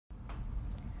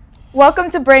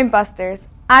Welcome to Brain Busters.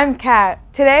 I'm Kat.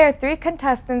 Today our three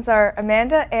contestants are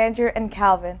Amanda, Andrew, and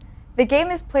Calvin. The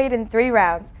game is played in 3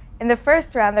 rounds. In the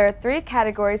first round, there are 3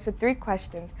 categories with 3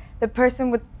 questions. The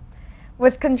person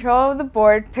with control of the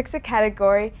board picks a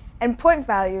category and point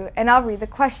value, and I'll read the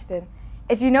question.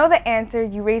 If you know the answer,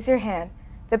 you raise your hand.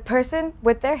 The person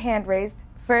with their hand raised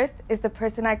first is the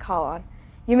person I call on.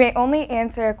 You may only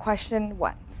answer a question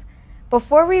once.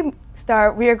 Before we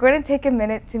start, we are going to take a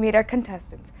minute to meet our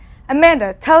contestants.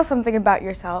 Amanda, tell us something about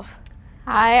yourself.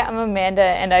 Hi, I'm Amanda,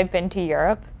 and I've been to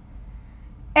Europe.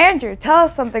 Andrew, tell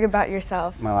us something about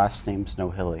yourself. My last name's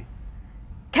Nohilly.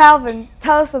 Calvin,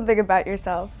 tell us something about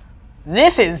yourself.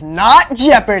 This is not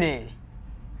Jeopardy!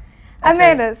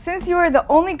 Amanda, since you are the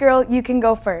only girl, you can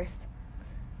go first.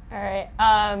 All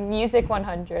right, Music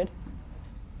 100.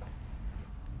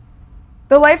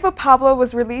 The Life of Pablo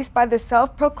was released by the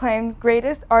self-proclaimed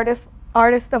greatest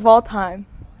artist of all time.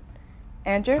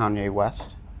 Andrew? Kanye West.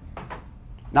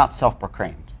 Not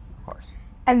self-proclaimed, of course.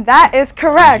 And that is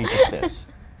correct. He just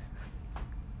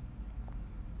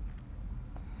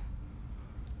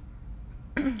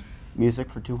is. Music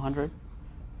for 200.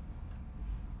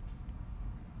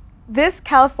 This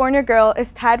California girl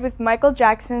is tied with Michael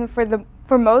Jackson for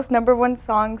most #1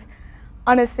 songs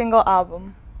on a single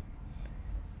album.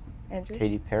 Andrew?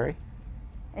 Katy Perry.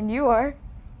 And you are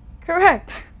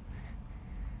correct.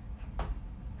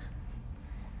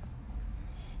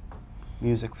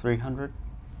 Music 300.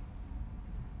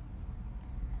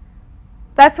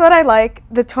 That's What I Like.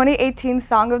 The 2018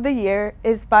 Song of the Year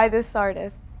is by this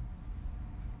artist.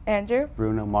 Andrew?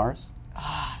 Bruno Mars.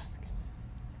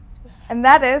 And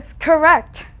that is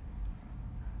correct.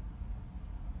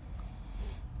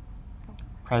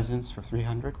 Presidents for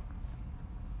 300.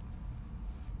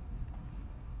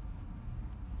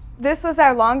 This was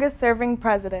our longest serving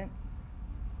president.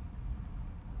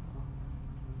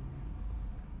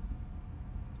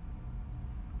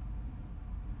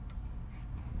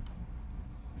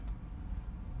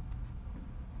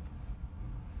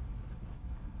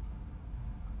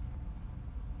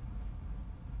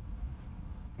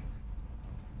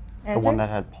 The one that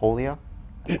had polio.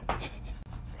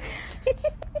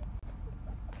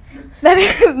 That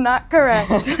is not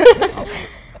correct.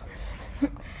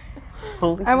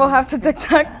 I will have to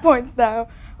deduct points now.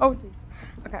 Oh, geez.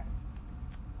 Okay.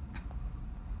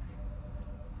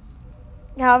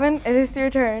 Calvin, it is your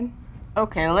turn.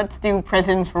 Okay, let's do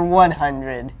Presidents for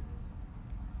 100.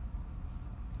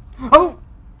 Oh!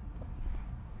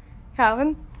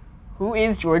 Calvin? Who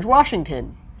is George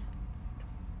Washington?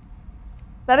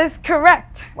 That is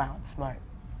correct. Wow, I'm smart.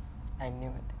 I knew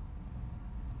it.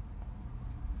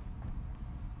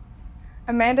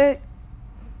 Amanda,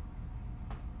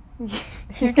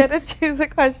 you get to choose a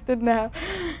question now.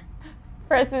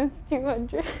 Presidents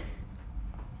 200.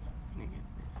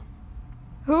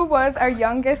 Who was our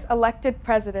youngest elected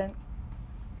president?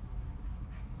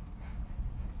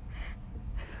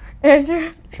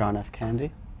 Andrew? John F.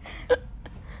 Kennedy.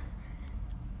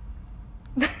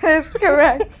 That is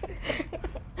correct.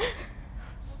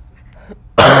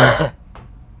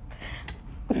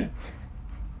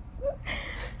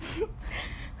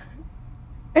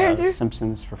 Andrew?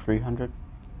 Simpsons for 300.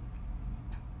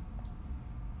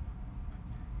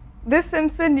 This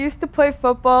Simpson used to play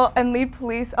football and lead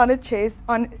police on a chase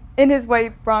in his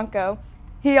white Bronco.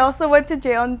 He also went to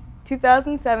jail in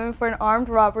 2007 for an armed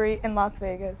robbery in Las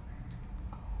Vegas.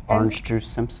 Orange Juice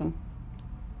Simpson.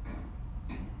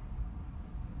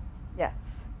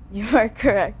 Yes, you are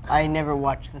correct. I never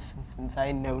watched The Simpsons.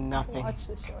 I know nothing. Watch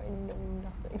the show, I know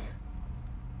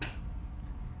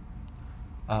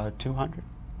nothing. 200.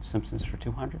 Simpsons for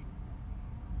 200.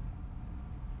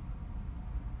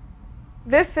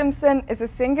 This Simpson is a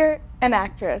singer and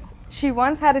actress. She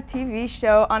once had a TV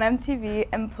show on MTV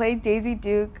and played Daisy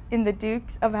Duke in The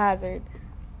Dukes of Hazzard.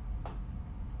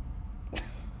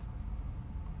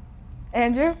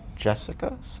 Andrew?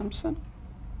 Jessica Simpson.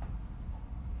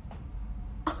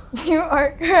 You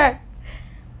are correct.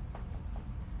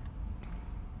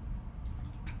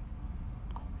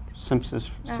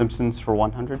 Simpsons for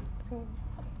 100.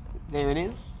 There it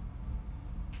is.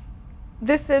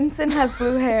 This Simpson has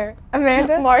blue hair.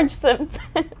 Amanda? Marge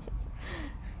Simpson.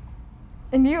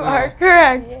 And you are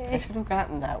correct. I should have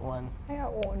gotten that one. I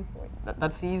got 1 point.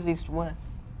 That's the easiest one.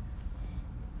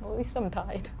 Well, at least I'm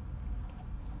tied.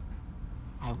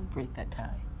 I will break that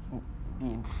tie and be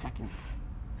in second.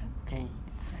 Okay,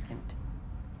 second.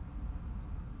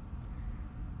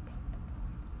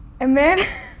 Amanda?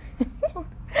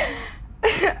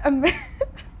 Amanda?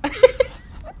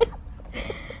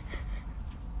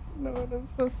 know what I'm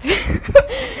supposed to do.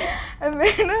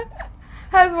 Amanda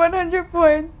has 100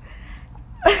 points.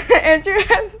 Andrew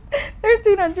has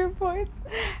 1,300 points,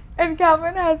 and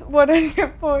Calvin has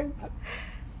 100 points.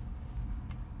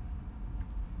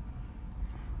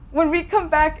 When we come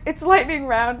back, it's lightning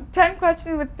round. 10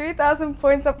 questions with 3,000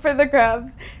 points up for the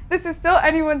grabs. This is still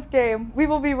anyone's game. We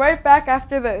will be right back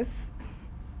after this.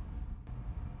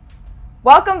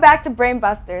 Welcome back to Brain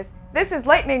Busters. This is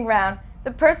lightning round.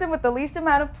 The person with the least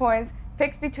amount of points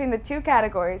picks between the two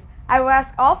categories. I will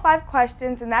ask all 5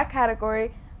 questions in that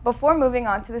category before moving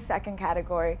on to the second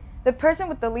category. The person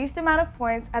with the least amount of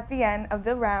points at the end of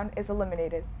the round is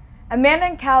eliminated. Amanda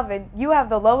and Calvin, you have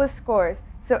the lowest scores.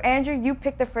 So Andrew, you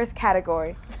pick the first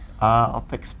category. I'll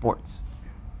pick sports.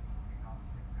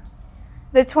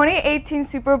 The 2018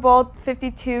 Super Bowl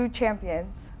 52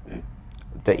 champions.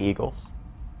 The Eagles.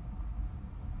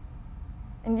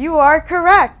 And you are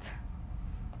correct.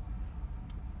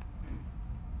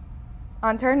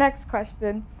 On to our next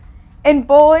question. In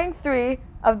bowling, 3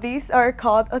 of these are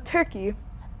called a turkey.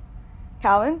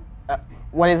 Calvin?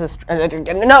 What is a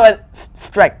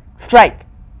strike? Strike.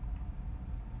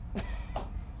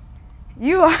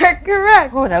 You are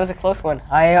correct. Oh, that was a close one.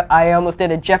 I almost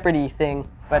did a Jeopardy thing,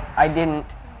 but I didn't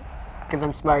because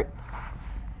I'm smart.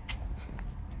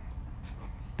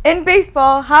 In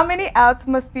baseball, how many outs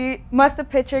must a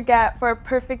pitcher get for a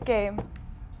perfect game?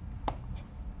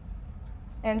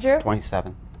 Andrew?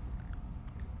 27.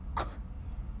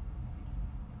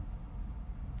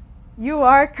 You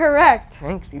are correct.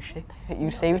 Thanks, you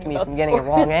saved me from getting a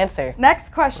wrong answer.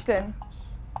 Next question.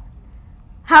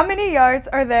 How many yards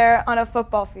are there on a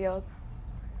football field?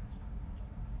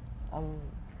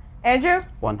 Andrew?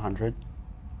 100.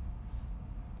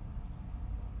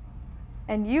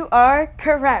 And you are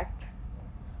correct.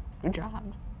 Good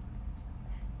job.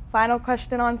 Final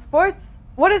question on sports.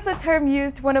 What is the term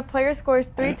used when a player scores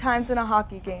 3 times in a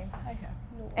hockey game? I have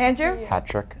no Andrew? idea. Hat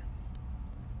trick.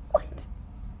 What?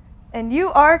 And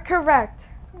you are correct.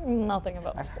 Nothing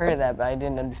about I've sports. heard of that, but I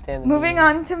didn't understand the Moving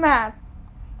meaning. on to math.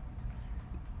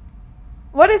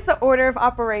 What is the order of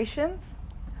operations?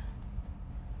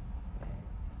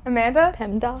 Amanda?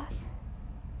 PEMDAS?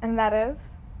 And that is?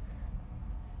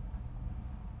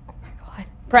 Oh my god.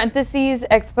 Parentheses,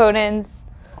 exponents,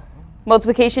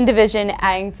 multiplication, division,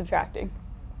 adding, subtracting.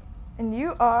 And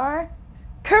you are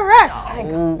correct.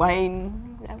 Oh,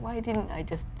 why didn't I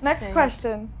just Next say it?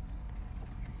 question.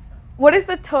 What is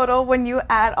the total when you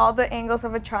add all the angles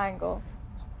of a triangle?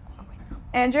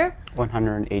 Andrew?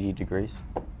 180 degrees.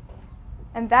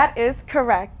 And that is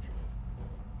correct.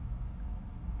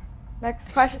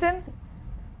 Next question.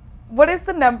 What is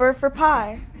the number for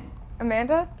pi?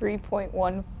 Amanda?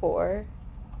 3.14.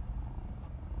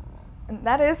 And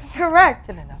that is correct.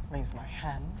 Didn't enough raise my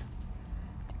hand.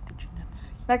 Did you not see?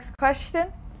 Next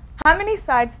question. How many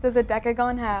sides does a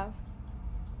decagon have?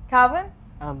 Calvin?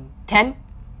 10?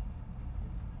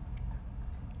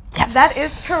 Yes. That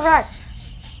is correct.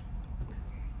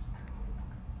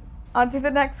 On to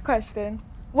the next question.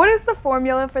 What is the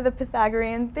formula for the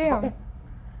Pythagorean theorem?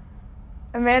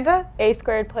 Amanda? A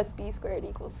squared plus B squared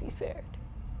equals C squared.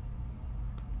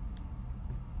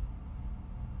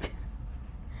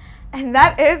 And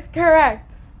that is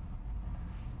correct.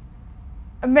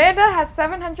 Amanda has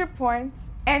 700 points,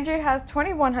 Andrew has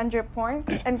 2,100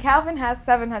 points, and Calvin has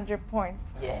 700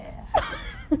 points. Yeah.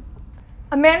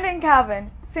 Amanda and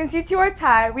Calvin, since you two are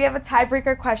tied, we have a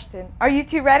tiebreaker question. Are you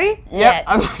two ready? Yep.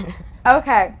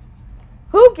 Okay.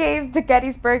 Who gave the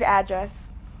Gettysburg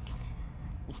Address?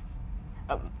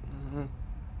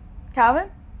 Calvin?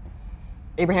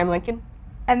 Abraham Lincoln?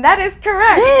 And that is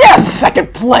correct. Yes!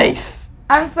 Second place!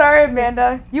 I'm sorry,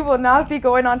 Amanda. You will not be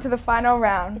going on to the final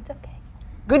round. It's okay.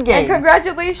 Good game. And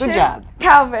congratulations, Good job.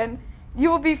 Calvin. You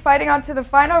will be fighting on to the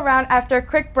final round after a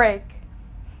quick break.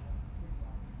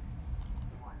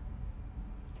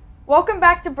 Welcome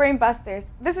back to Brain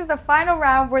Busters. This is the final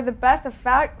round where the best of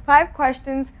 5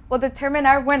 questions will determine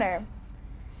our winner.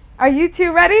 Are you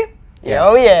two ready? Yeah.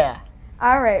 Oh, yeah.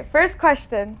 All right, first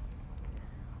question.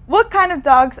 What kind of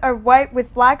dogs are white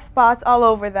with black spots all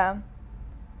over them?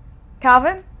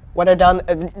 Calvin? What are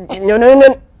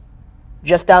no.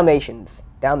 Just Dalmatians.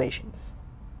 Dalmatians.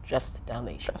 Just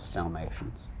Dalmatians. Just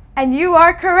Dalmatians. And you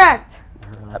are correct. I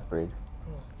heard of that breed.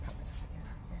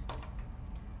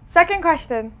 Second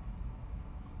question.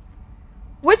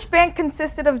 Which band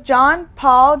consisted of John,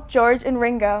 Paul, George, and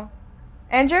Ringo?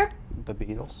 Andrew? The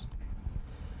Beatles.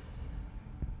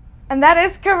 And that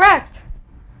is correct.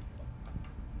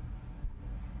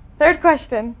 Third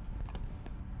question.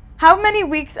 How many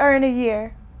weeks are in a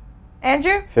year?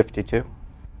 Andrew? 52.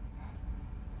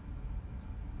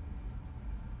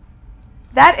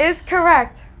 That is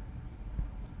correct.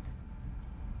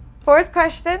 Fourth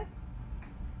question.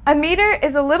 A meter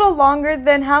is a little longer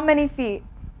than how many feet?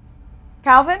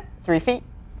 Calvin? 3 feet.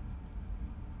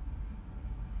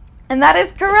 And that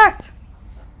is correct.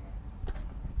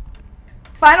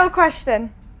 Final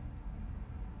question.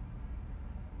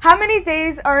 How many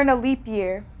days are in a leap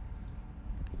year?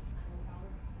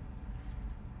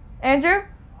 Andrew?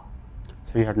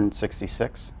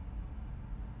 366.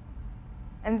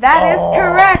 And that is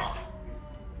correct.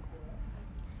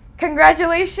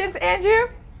 Congratulations, Andrew.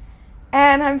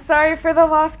 And I'm sorry for the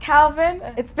loss, Calvin.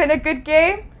 It's been a good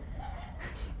game.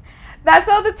 That's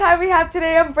all the time we have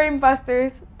today on Brain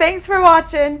Busters. Thanks for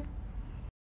watching.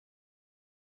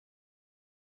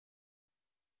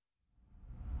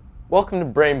 Welcome to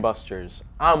Brain Busters.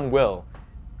 I'm Will.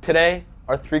 Today,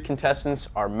 our 3 contestants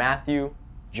are Matthew,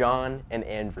 John, and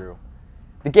Andrew.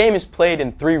 The game is played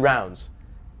in 3 rounds.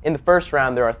 In the first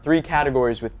round, there are 3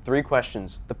 categories with 3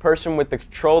 questions. The person with the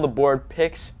control of the board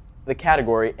picks the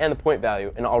category and the point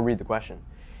value, and I'll read the question.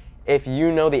 If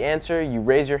you know the answer, you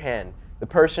raise your hand. The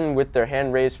person with their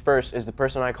hand raised first is the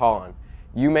person I call on.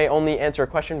 You may only answer a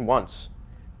question once.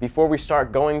 Before we start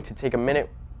we're going to take a minute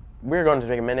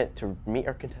to meet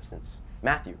our contestants.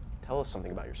 Matthew, tell us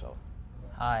something about yourself.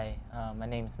 Hi, my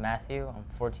name's Matthew. I'm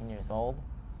 14 years old,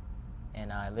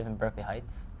 and I live in Berkeley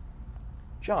Heights.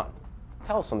 John,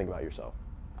 tell us something about yourself.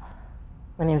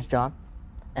 My name's John,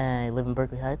 and I live in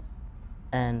Berkeley Heights,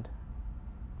 and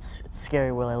it's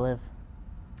scary where I live.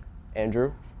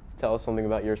 Andrew, tell us something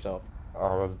about yourself. I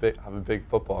have a big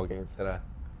football game today.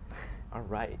 All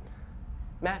right.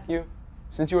 Matthew,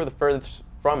 since you are the furthest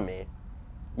from me,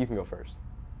 you can go first.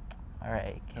 All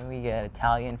right, can we get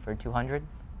Italian for 200?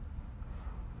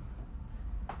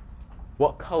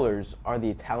 What colors are the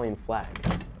Italian flag?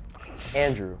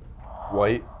 Andrew.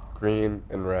 White, green,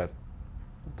 and red.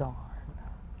 Darn.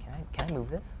 Can I move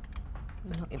this?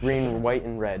 Green, white,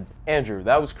 and red. Andrew,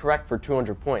 that was correct for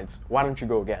 200 points. Why don't you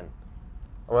go again?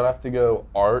 I'm gonna have to go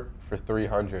art for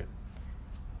 300.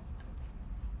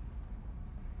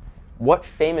 What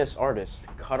famous artist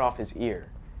cut off his ear?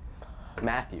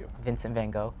 Matthew. Vincent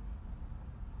van Gogh.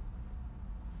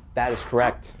 That is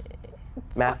correct.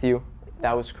 Matthew,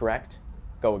 that was correct.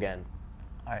 Go again.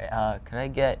 All right, can I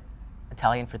get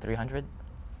Italian for 300?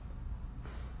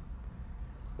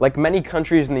 Like many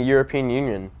countries in the European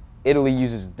Union, Italy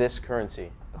uses this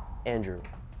currency. Andrew.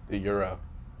 The euro.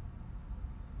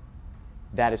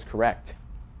 That is correct.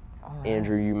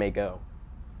 Andrew, you may go.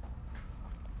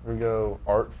 I'm gonna go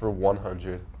art for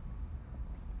 100.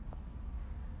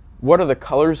 What are the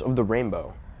colors of the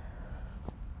rainbow?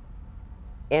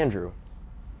 Andrew.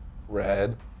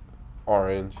 Red,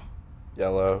 orange,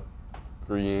 yellow,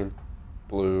 green,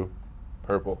 blue,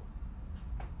 purple.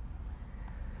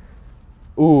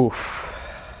 Ooh,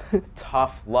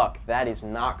 tough luck. That is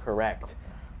not correct.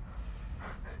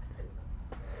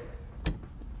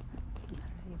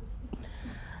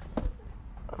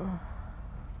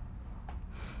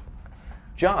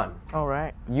 John. All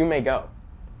right. You may go.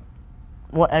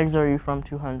 What eggs are you from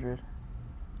 200?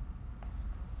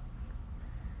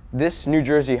 This New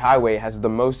Jersey highway has the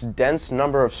most dense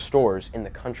number of stores in the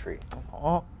country.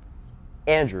 Oh.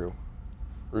 Andrew.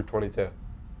 Route 22.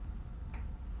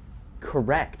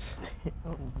 Correct.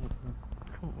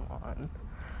 Come on.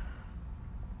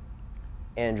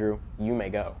 Andrew, you may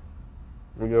go.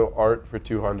 I'm gonna go art for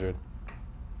 200.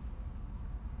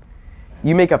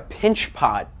 You make a pinch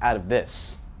pot out of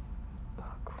this.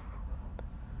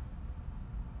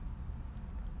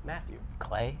 Matthew.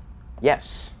 Clay.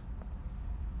 Yes.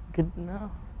 Good to know.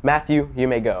 Matthew, you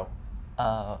may go.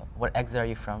 What exit are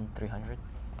you from 300?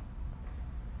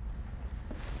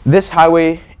 This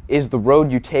highway is the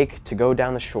road you take to go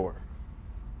down the shore.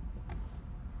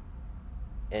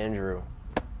 Andrew.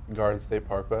 Garden State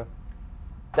Parkway.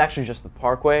 It's actually just the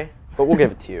parkway, but we'll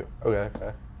give it to you. Okay.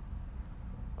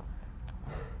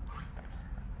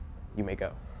 You may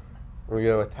go. I'm gonna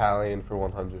go Italian for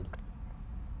 100.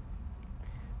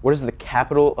 What is the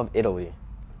capital of Italy?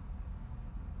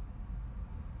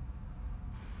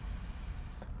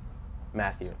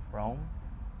 Matthew. Rome.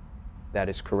 That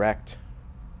is correct.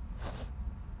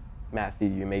 Matthew,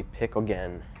 you may pick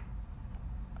again.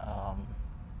 A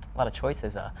lot of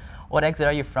choices. What exit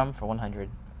are you from for 100?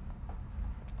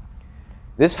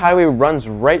 This highway runs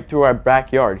right through our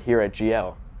backyard here at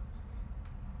GL.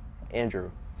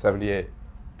 Andrew. 78.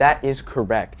 That is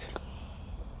correct.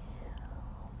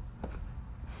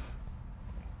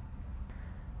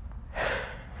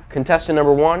 Contestant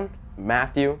number 1,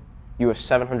 Matthew, you have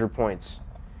 700 points.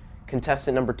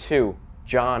 Contestant number 2,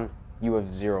 John, you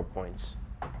have 0 points.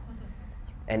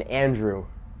 And Andrew,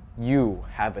 you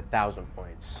have 1,000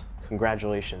 points.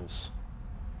 Congratulations.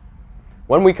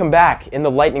 When we come back in the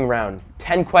lightning round,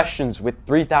 10 questions with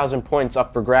 3,000 points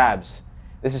up for grabs.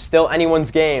 This is still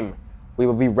anyone's game. We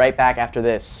will be right back after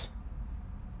this.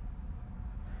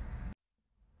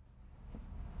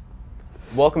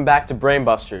 Welcome back to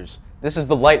Brainbusters. This is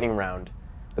the lightning round.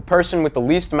 The person with the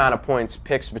least amount of points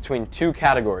picks between 2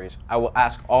 categories. I will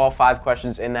ask all 5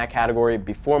 questions in that category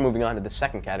before moving on to the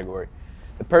second category.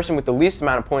 The person with the least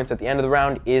amount of points at the end of the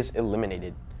round is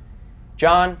eliminated.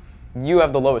 John, you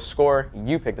have the lowest score.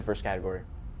 You pick the first category.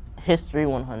 History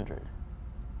 100.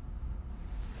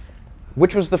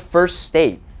 Which was the first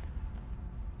state?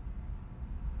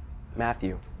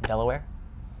 Matthew. Delaware.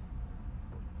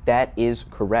 That is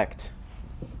correct.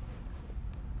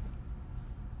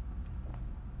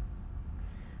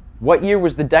 What year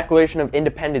was the Declaration of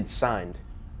Independence signed?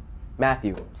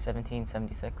 Matthew.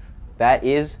 1776. That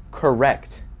is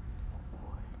correct.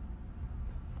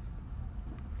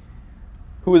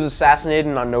 Who was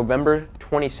assassinated on November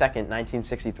 22nd,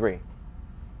 1963?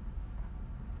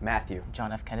 Matthew.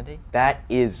 John F. Kennedy. That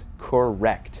is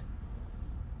correct.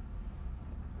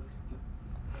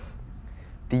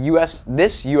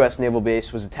 This U.S. naval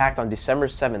base was attacked on December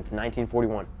 7th,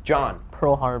 1941. John.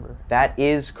 Pearl Harbor. That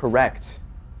is correct.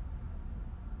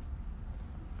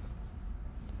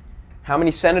 How many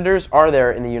senators are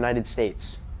there in the United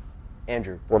States?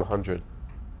 Andrew. 100.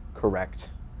 Correct.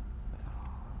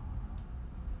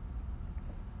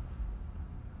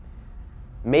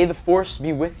 May the Force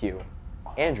be with you.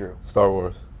 Andrew. Star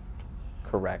Wars.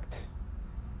 Correct.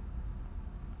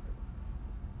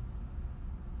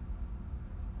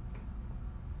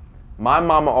 My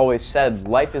mama always said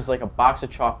life is like a box of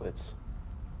chocolates.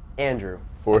 Andrew.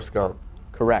 Forrest Gump.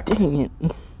 Correct. Dang it.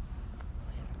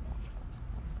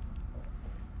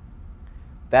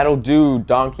 That'll do,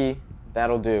 donkey.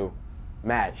 That'll do.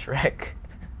 Matt. Shrek.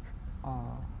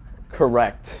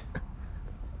 Correct.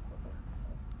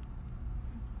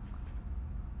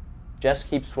 Just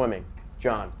keep swimming.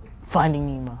 John. Finding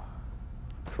Nemo.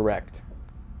 Correct.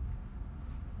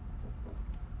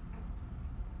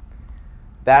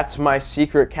 That's my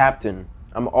secret captain.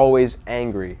 I'm always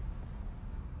angry.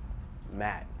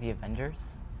 Matt. The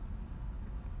Avengers.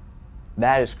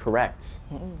 That is correct.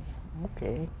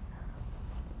 Okay.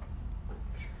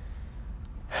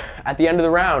 At the end of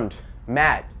the round,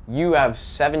 Matt, you have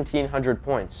 1,700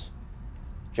 points.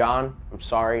 John, I'm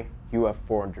sorry, you have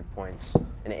 400 points.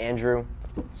 And Andrew,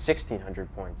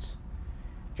 1,600 points.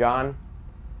 John,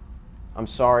 I'm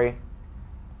sorry,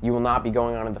 you will not be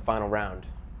going on in the final round.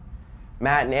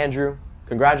 Matt and Andrew,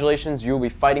 congratulations, you will be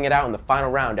fighting it out in the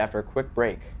final round after a quick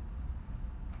break.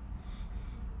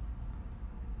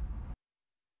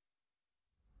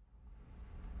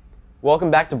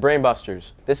 Welcome back to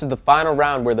Brainbusters. This is the final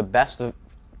round where the best out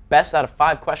of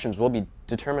 5 questions will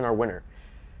determine our winner.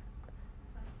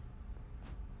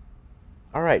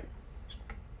 All right.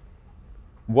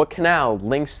 What canal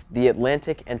links the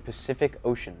Atlantic and Pacific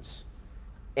Oceans?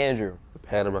 Andrew. The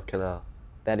Panama Canal.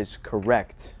 That is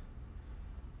correct.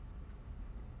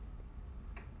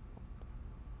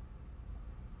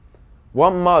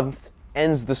 What month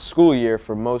ends the school year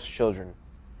for most children?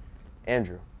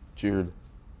 Andrew. June.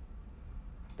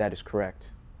 That is correct.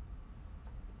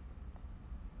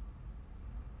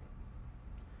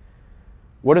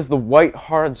 What is the white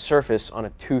hard surface on a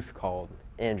tooth called?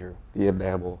 Andrew. The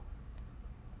enamel.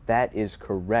 That is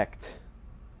correct.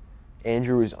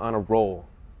 Andrew is on a roll.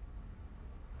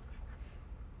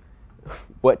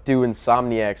 What do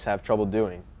insomniacs have trouble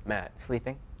doing? Matt.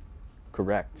 Sleeping.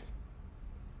 Correct.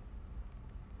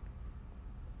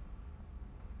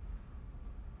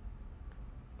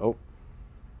 Oh.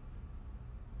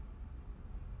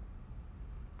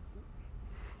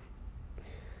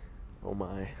 Oh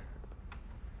my.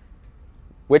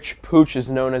 Which pooch is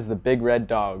known as the big red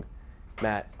dog?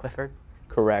 Matt. Clifford.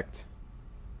 Correct.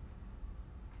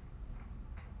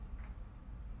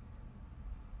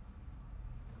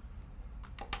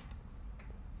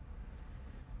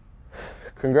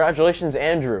 Congratulations,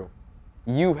 Andrew.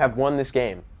 You have won this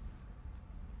game.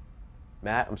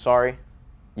 Matt, I'm sorry.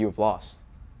 You have lost.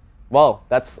 Well,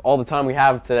 that's all the time we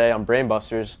have today on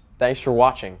Brainbusters. Thanks for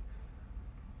watching.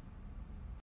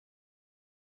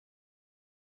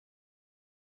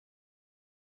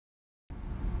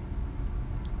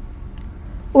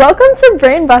 Welcome to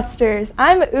Brainbusters.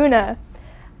 I'm Una.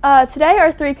 Today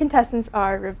our 3 contestants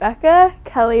are Rebecca,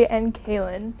 Kelly, and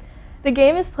Kaylin. The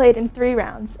game is played in 3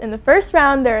 rounds. In the first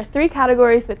round, there are 3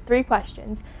 categories with 3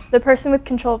 questions. The person with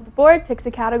control of the board picks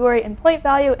a category and point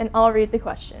value, and I'll read the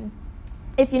question.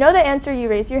 If you know the answer, you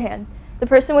raise your hand. The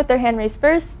person with their hand raised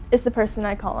first is the person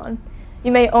I call on.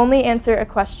 You may only answer a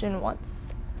question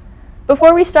once.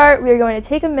 Before we start, we are going to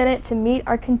take a minute to meet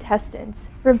our contestants.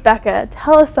 Rebecca,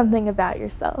 tell us something about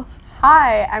yourself.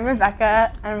 Hi, I'm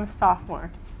Rebecca. I'm a sophomore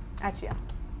at GL.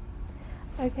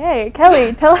 Okay,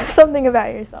 Kelly, tell us something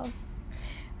about yourself.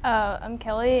 I'm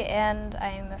Kelly, and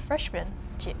I'm a freshman.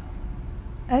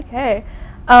 Okay.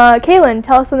 Kaylin,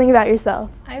 tell us something about yourself.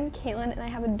 I'm Kaylin, and I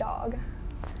have a dog.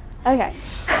 Okay.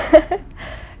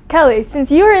 Kelly,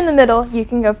 since you are in the middle, you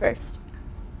can go first.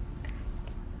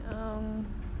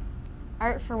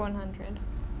 Art for 100.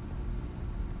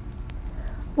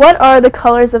 What are the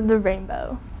colors of the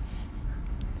rainbow?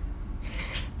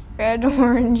 Red,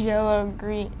 orange, yellow,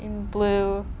 green, and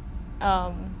blue,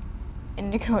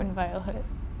 indigo, and violet.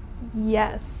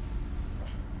 Yes.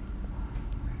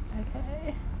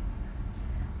 Okay.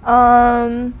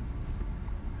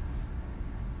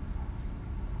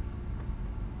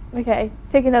 Okay,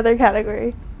 pick another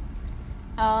category.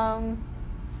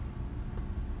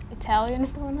 Italian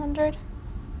for 100.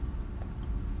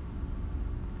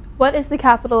 What is the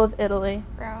capital of Italy?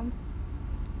 Rome.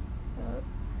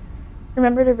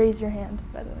 Remember to raise your hand,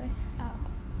 by the way.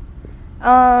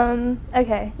 Oh.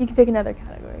 Okay, you can pick another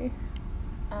category.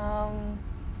 Art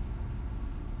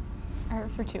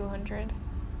for 200.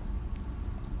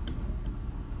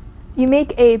 You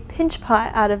make a pinch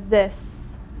pot out of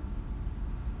this.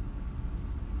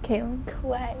 Kaylin?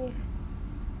 Clay.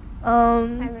 I have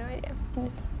no idea. I'm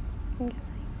guessing.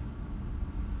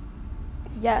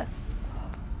 Yes.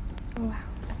 Oh, wow.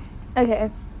 Okay.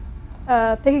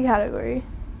 Pick a category.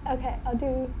 Okay, I'll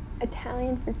do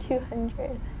Italian for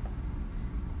 200.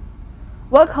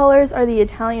 What colors are the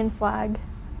Italian flag,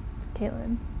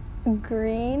 Kaylin?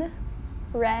 Green,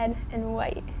 red, and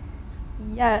white.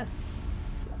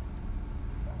 Yes.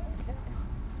 Okay.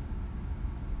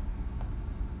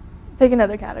 Pick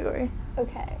another category.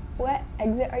 Okay, what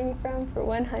exit are you from for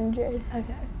 100?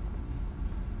 Okay.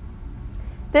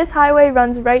 This highway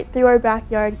runs right through our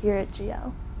backyard here at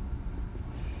GL.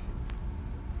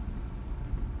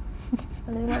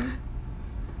 Anyone?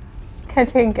 Can I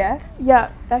take a guess? Yeah,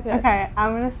 Becca. Okay,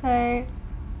 I'm gonna say,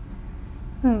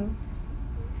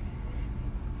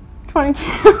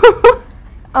 22.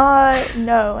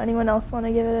 No. Anyone else want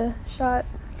to give it a shot?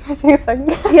 Can I take a second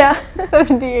guess? Yeah.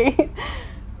 78.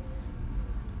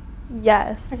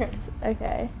 Yes.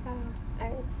 Okay. I'm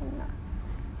not.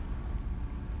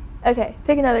 Okay,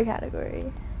 pick another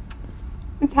category.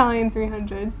 Italian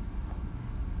 300.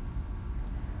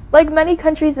 Like many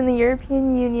countries in the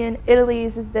European Union, Italy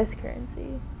uses this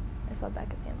currency. I saw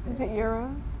Becca's hand Is first. it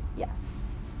euros?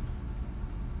 Yes.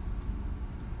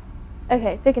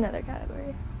 Okay, pick another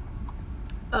category.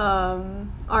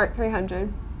 Art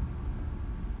 300.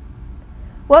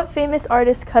 What famous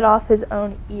artist cut off his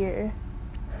own ear?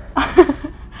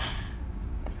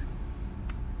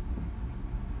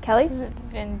 Kelly? Is it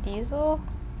Vin Diesel?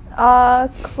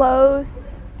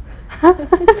 Close.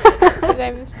 Did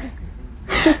I miss one?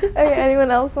 Okay, anyone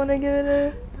else want to give it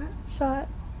a shot?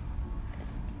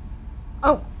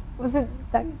 Oh, was it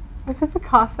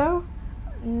Picasso?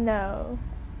 No.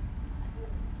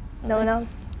 No one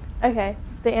else? Okay,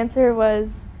 the answer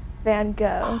was Van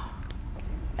Gogh.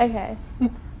 Okay.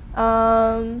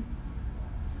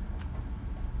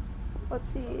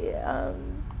 Let's see.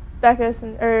 Becca,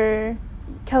 or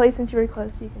Kelly, since you were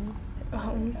close, you can.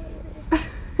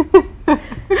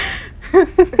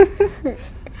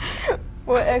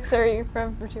 What exit are you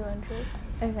from for 200?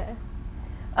 Okay.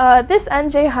 This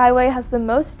NJ highway has the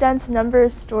most dense number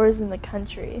of stores in the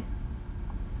country.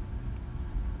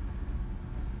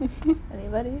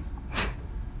 Anybody?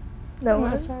 No I'm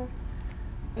one? not sure.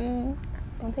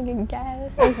 I'll take a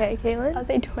guess. Okay, Caitlin? I'll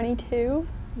say 22.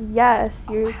 Yes,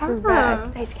 you're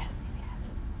correct. Nice guess.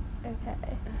 Okay.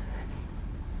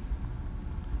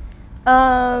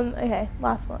 Okay,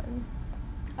 last one.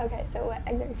 Okay, so what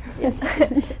exit are you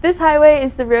from? This highway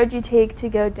is the road you take to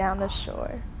go down the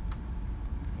shore.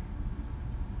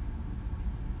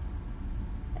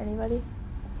 Anybody?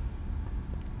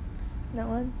 No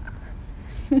one?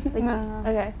 No.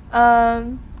 Okay.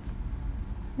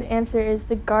 The answer is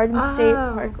the Garden State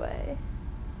Parkway.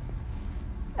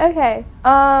 Okay.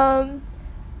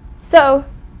 So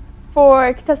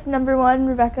for contestant number 1,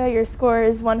 Rebecca, your score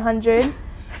is 100.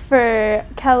 For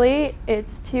Kelly,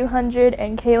 it's 200,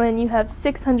 and Kaylin, you have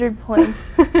 600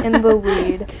 points in the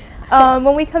lead.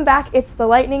 When we come back, it's the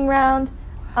lightning round.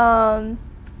 10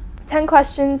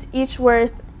 questions, each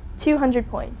worth 200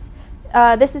 points.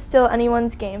 This is still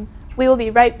anyone's game. We will be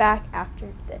right back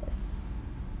after this.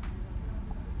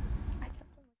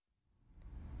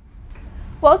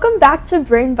 Welcome back to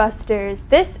Brain Busters.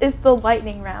 This is the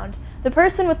lightning round. The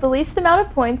person with the least amount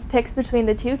of points picks between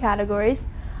the 2 categories.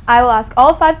 I will ask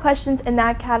all 5 questions in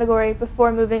that category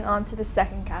before moving on to the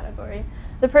second category.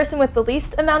 The person with the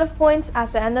least amount of points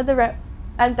at the end of the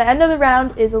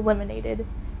round is eliminated.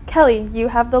 Kelly, you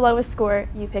have the lowest score.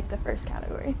 You pick the first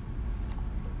category.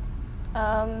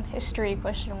 History,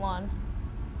 question 1.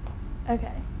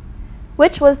 Okay.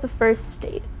 Which was the first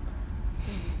state?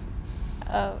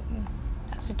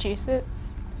 Massachusetts.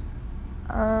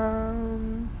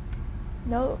 No.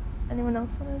 Anyone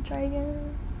else want to try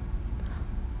again?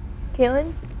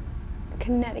 Kaylin?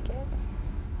 Connecticut.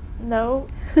 No.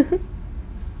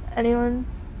 Anyone?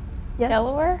 Yes?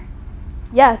 Delaware?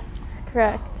 Yes,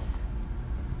 correct.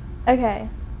 Okay.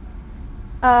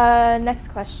 Next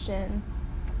question.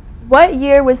 What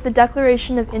year was the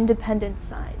Declaration of Independence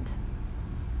signed?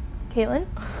 Caitlin?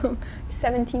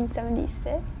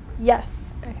 1776.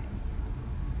 Yes.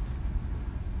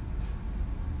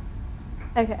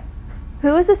 Okay.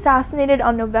 Who was assassinated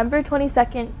on November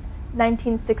 22nd,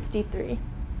 1963?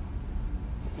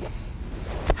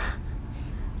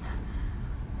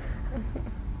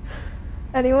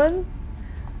 Anyone?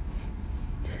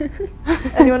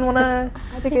 Anyone want to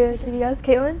take a guess?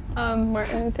 Caitlin?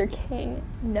 Martin Luther King.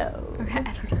 No. Okay, I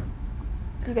don't know.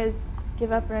 Do you guys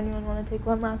give up or anyone want to take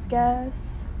one last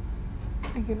guess?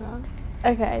 I give up.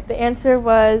 Okay, the answer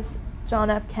was John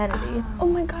F. Kennedy. Oh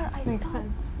my god, Makes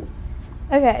sense.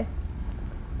 Okay.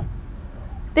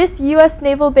 This U.S.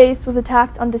 naval base was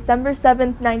attacked on December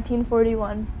 7th,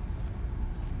 1941.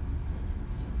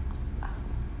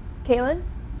 Caitlin?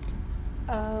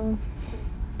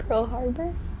 Pearl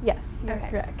Harbor. Yes, you're Okay.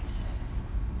 correct.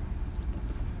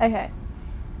 Okay.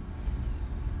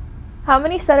 How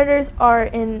many senators are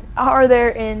there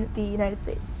in the United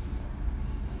States?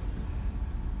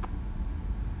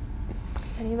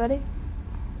 Anybody?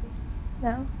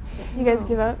 No? You guys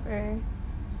give up or?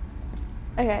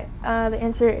 Okay, the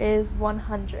answer is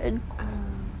 100.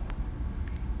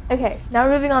 Okay, so now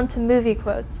we're moving on to movie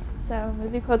quotes. So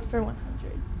movie quotes for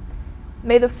 100.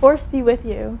 May the force be with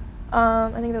you.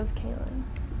 I think that was Kaylin.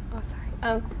 Oh,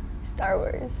 sorry. Star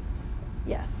Wars.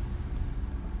 Yes.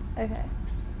 Okay.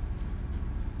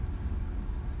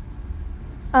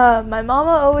 My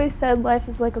mama always said life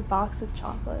is like a box of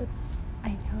chocolates. I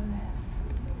know this.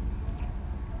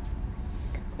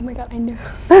 Oh my god, I know.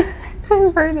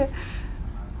 I've heard it.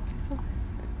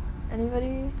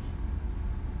 Anybody?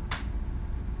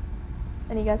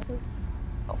 Any guesses?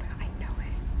 Oh my god, I know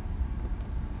it.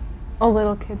 A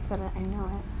little kid said it. I know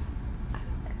it.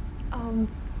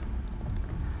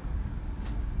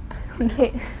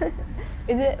 Okay.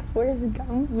 Is it Forrest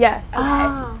Gump? Yes.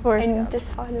 Okay. It's Forrest I Gump. just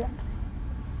thought of that.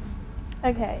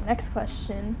 Okay, next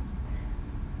question.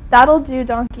 That'll do,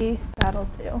 donkey. That'll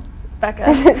do. Becca.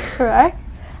 Is it correct?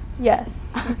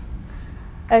 Yes.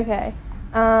 Okay.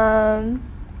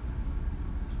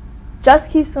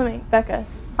 Just keep swimming. Becca.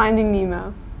 Finding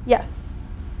Nemo.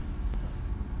 Yes.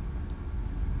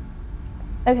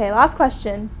 Okay, last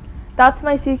question. That's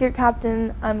my secret,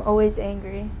 Captain. I'm always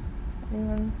angry.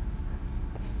 Anyone?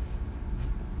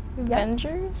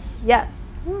 Avengers?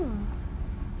 Yes.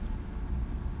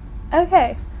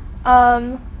 Okay.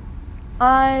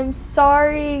 I'm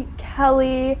sorry,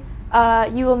 Kelly.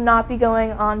 You will not be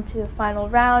going on to the final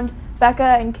round. Becca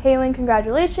and Kaylin,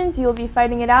 congratulations. You will be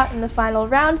fighting it out in the final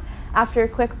round after a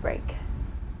quick break.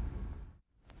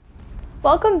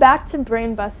 Welcome back to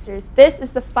Brain Busters. This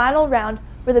is the final round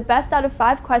where the best out of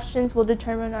 5 questions will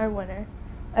determine our winner.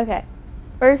 Okay,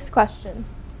 first question.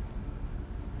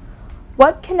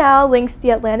 What canal links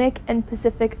the Atlantic and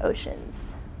Pacific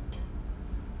Oceans?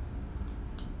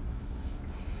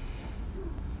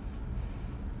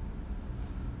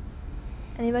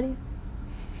 Anybody?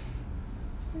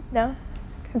 No?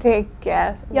 Can I take a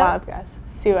guess? Yeah. Wild guess.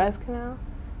 Suez Canal?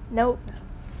 Nope.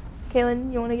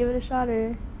 Kaylin, you want to give it a shot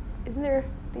or? Isn't there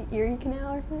the Erie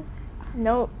Canal or something?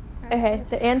 Nope. Okay,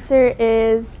 the answer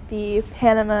is the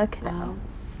Panama Canal.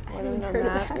 I didn't know heard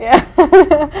of that. that.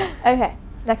 Yeah. Okay,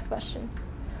 next question.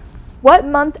 What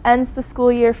month ends the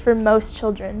school year for most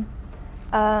children?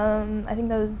 I think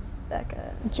that was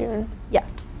Becca. June.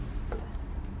 Yes.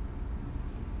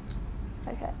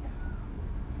 Okay.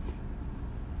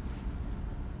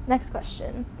 Next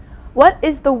question. What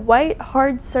is the white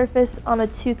hard surface on a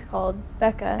tooth called?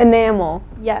 Becca. Enamel.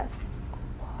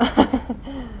 Yes.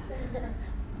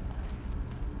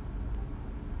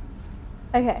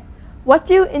 Okay. What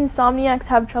do insomniacs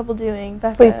have trouble doing?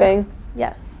 Becca. Sleeping.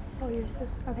 Yes. Oh, your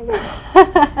sister. Okay,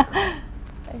 yeah.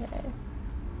 Okay.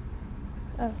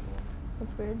 Oh,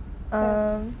 that's weird.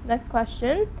 Next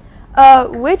question.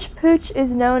 Which pooch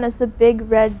is known as the big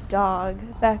red dog?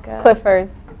 Becca. Clifford.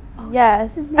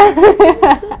 Yes.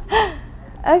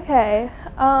 Okay.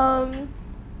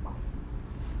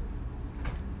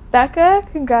 Becca,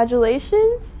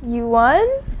 congratulations. You won.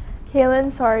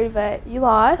 Kaylin, sorry, but you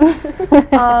lost.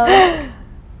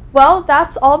 Well,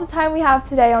 that's all the time we have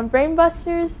today on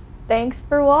Brainbusters. Thanks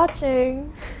for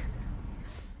watching.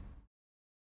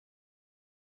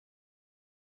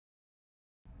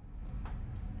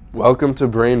 Welcome to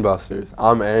Brainbusters.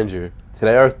 I'm Andrew.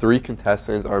 Today our 3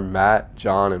 contestants are Matt,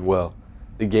 John, and Will.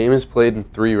 The game is played in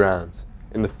 3 rounds.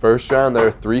 In the first round, there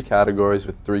are 3 categories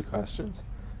with 3 questions.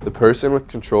 The person with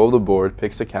control of the board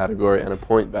picks a category and a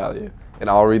point value, and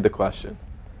I'll read the question.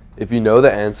 If you know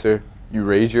the answer, you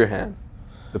raise your hand.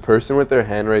 The person with their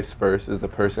hand raised first is the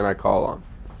person I call on.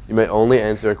 You may only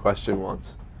answer a question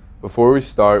once. Before we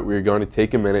start, we are going to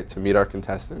take a minute to meet our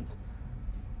contestants.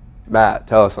 Matt,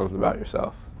 tell us something about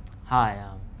yourself. Hi,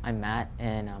 I'm Matt,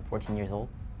 and I'm 14 years old.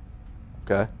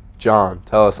 Okay. John,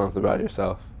 tell us something about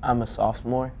yourself. I'm a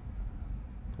sophomore.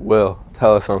 Will,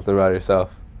 tell us something about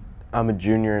yourself. I'm a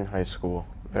junior in high school.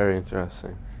 Very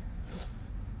interesting.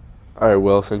 All right,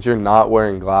 Will, since you're not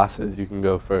wearing glasses, you can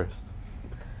go first.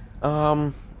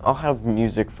 I'll have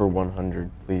music for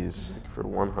 100, please. Music for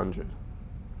 100.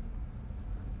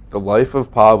 The Life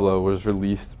of Pablo was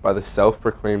released by the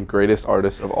self-proclaimed greatest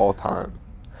artist of all time.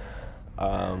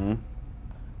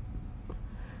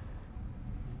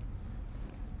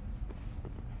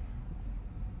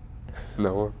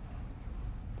 No one?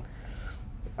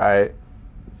 Alright.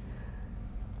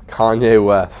 Kanye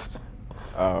West.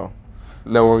 Oh.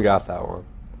 No one got that one.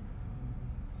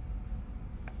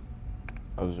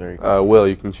 I was very good. Will,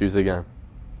 you can choose again.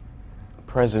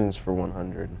 Presidents for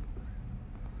 100.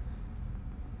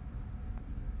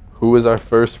 Who was our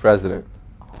first president?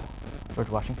 George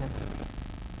Washington.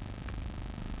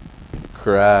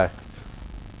 Correct.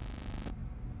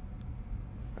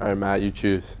 Alright, Matt, you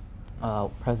choose.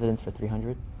 Presidents for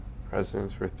 300.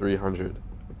 Presidents for 300.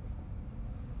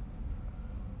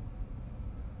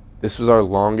 This was our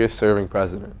longest serving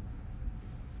president.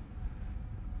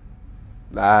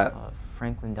 Matt.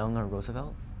 Franklin Delano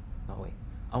Roosevelt? Oh, wait.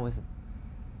 Oh, was it?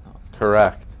 No,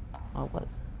 Correct. oh, it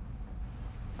was.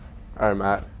 Alright,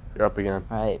 Matt, you're up again.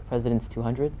 All right, Presidents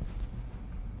 200.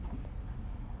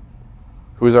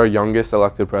 Who is our youngest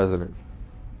elected president?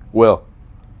 Will.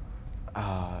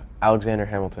 Alexander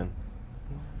Hamilton.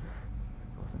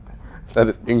 Wasn't president. That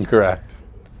is incorrect.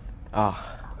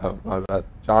 Ah. Oh, my bad.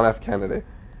 John F. Kennedy.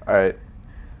 Alright.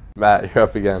 Matt, you're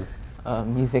up again.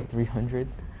 Music 300.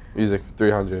 Music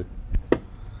 300.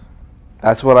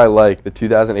 That's What I Like, the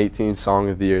 2018 Song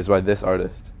of the Year is by this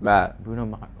artist. Matt. Bruno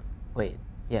Mars. Wait,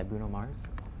 yeah, Bruno Mars.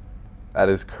 That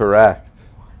is correct.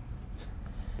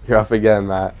 You're up again,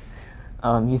 Matt.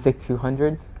 Music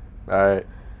 200. Alright.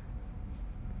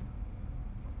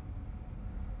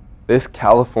 This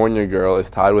California Girl is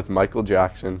tied with Michael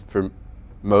Jackson for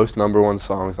most #1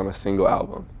 songs on a single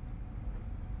album.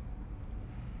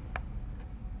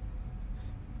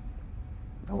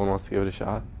 No one wants to give it a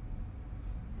shot?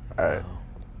 Alright.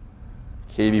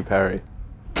 Katy Perry.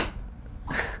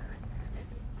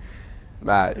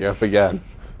 Matt, you're up again.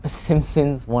 The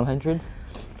Simpsons 100.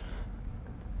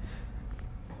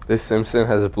 This Simpson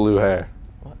has blue hair.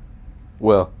 What?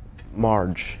 Will.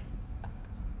 Marge.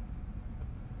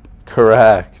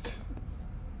 Correct.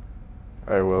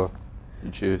 Alright, Will.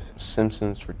 You choose.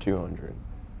 Simpsons for 200.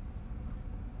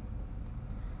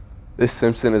 This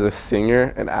Simpson is a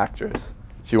singer and actress.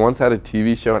 She once had a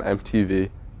TV show on MTV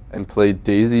and played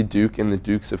Daisy Duke in The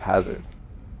Dukes of Hazzard.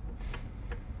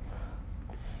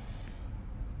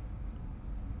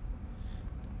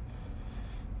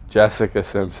 Jessica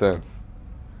Simpson.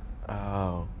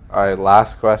 Oh. Alright,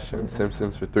 last question.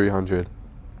 Simpsons for 300.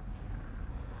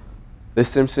 This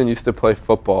Simpson used to play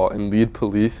football and lead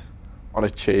police on a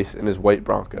chase in his white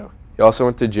Bronco. He also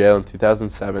went to jail in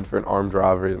 2007 for an armed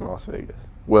robbery in Las Vegas.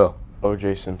 Will.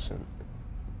 O.J. Simpson.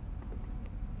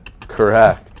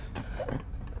 Correct.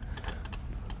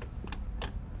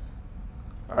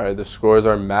 Alright, the scores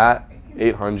are Matt,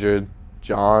 800,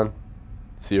 John,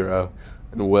 0,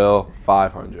 and Will,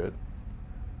 500.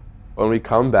 When we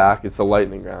come back, it's the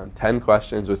lightning round. 10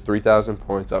 questions with 3,000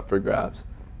 points up for grabs.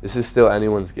 This is still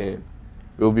anyone's game.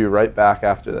 We will be right back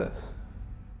after this.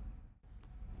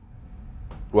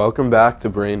 Welcome back to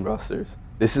Brainbusters.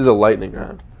 This is a lightning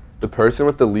round. The person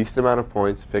with the least amount of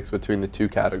points picks between the 2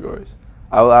 categories.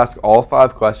 I will ask all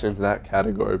 5 questions in that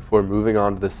category before moving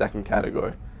on to the second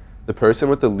category. The person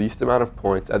with the least amount of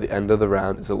points at the end of the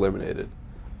round is eliminated.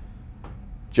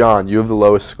 John, you have the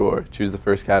lowest score. Choose the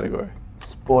first category.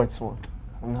 Sports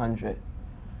 100.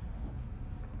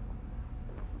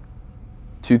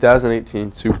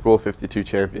 2018 Super Bowl 52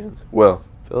 champions. Will.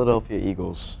 Philadelphia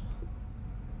Eagles.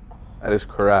 That is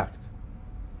correct.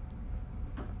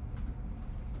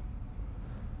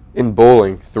 In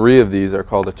bowling, 3 of these are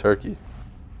called a turkey.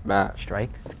 Matt. Strike.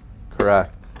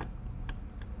 Correct.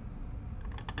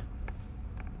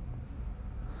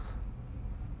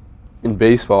 In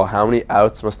baseball, how many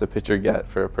outs must a pitcher get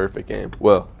for a perfect game?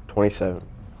 Will. 27.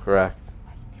 Correct.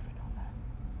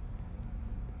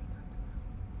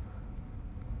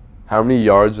 How many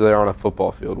yards are there on a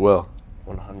football field? Will.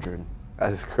 100.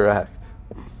 That is correct.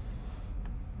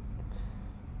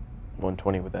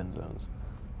 120 with end zones.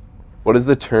 What is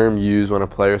the term used when a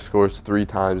player scores 3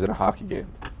 times in a hockey game?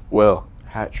 Will.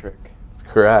 Hat trick. It's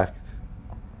correct.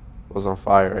 Will's on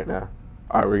fire right now.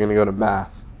 All right, we're going to go to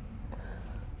math.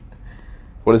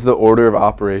 What is the order of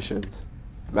operations?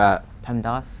 Matt.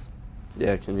 PEMDAS.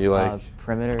 Yeah, can you like...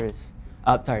 Perimeters.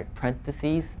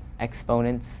 Parentheses,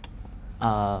 exponents,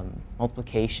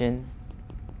 multiplication,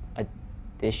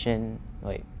 addition,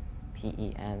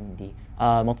 PEMD.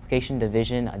 Multiplication,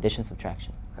 division, addition,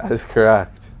 subtraction. That is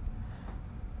correct.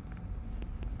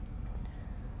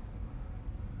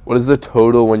 What is the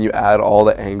total when you add all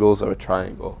the angles of a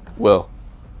triangle? Will.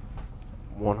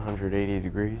 180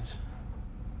 degrees.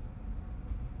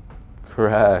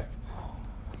 Correct.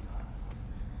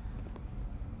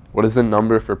 What is the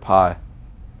number for pi?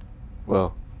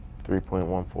 Will.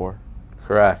 3.14.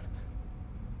 Correct.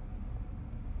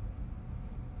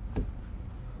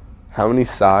 How many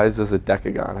sides does a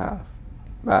decagon have?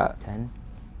 Matt. 10.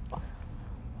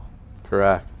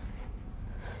 Correct.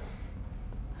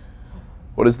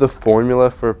 What is the formula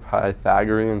for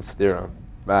Pythagorean's theorem?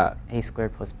 Matt. A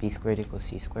squared plus B squared equals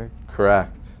C squared.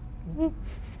 Correct.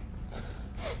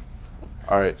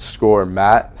 All right, score.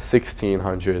 Matt,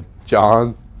 1,600.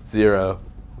 John, 0.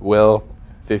 Will,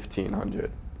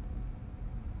 1,500.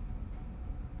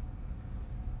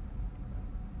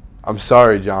 I'm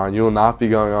sorry, John. You will not be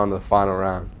going on to the final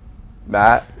round.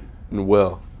 Matt and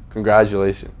Will,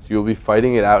 congratulations. You will be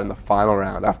fighting it out in the final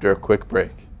round after a quick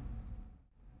break.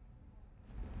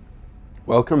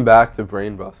 Welcome back to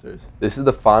Brain Busters. This is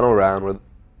the final round where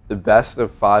the best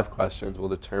of 5 questions will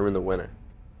determine the winner.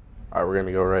 All right, we're going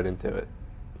to go right into it.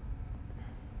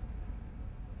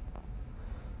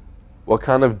 What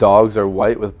kind of dogs are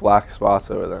white with black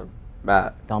spots over them?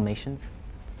 Matt. Dalmatians.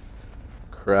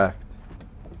 Correct.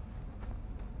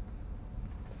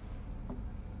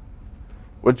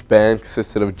 Which band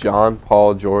consisted of John,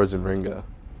 Paul, George, and Ringo?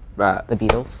 Matt. The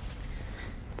Beatles.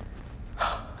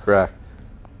 Correct.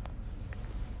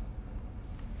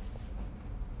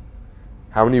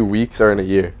 How many weeks are in a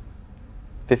year?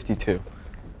 52.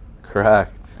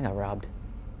 Correct. I got robbed.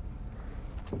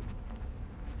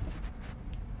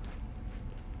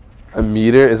 A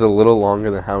meter is a little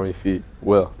longer than how many feet?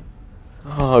 Will.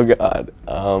 Oh, God.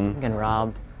 I'm getting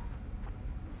robbed.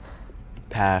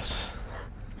 Pass.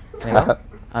 There you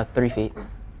go. 3 feet.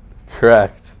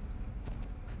 Correct.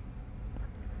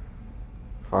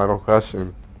 Final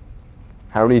question.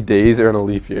 How many days are in a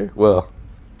leap year? Will.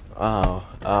 Oh,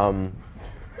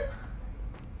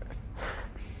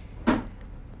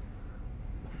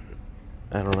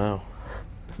 I don't know.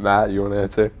 Matt, you want to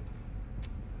answer?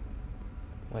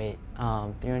 Wait,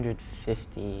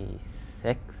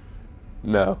 356?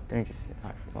 No.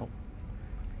 357.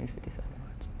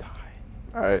 Let's die.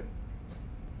 All right.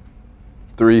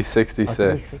 366.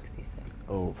 366.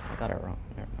 Oh. I got it wrong.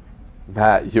 Never mind.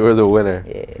 Matt, you are the winner.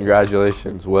 Yeah.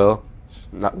 Congratulations. Will,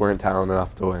 weren't talented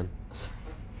enough to win.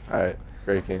 All right.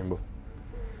 Great game.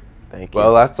 Thank you.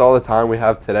 Well, that's all the time we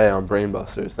have today on Brain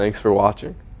Busters. Thanks for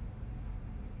watching.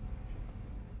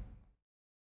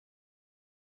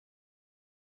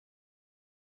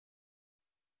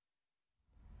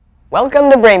 Welcome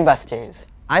to Brainbusters.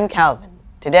 I'm Calvin.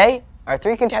 Today, our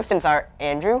 3 contestants are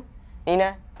Andrew,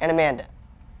 Nina, and Amanda.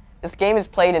 This game is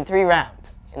played in 3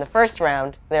 rounds. In the first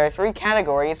round, there are 3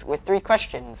 categories with 3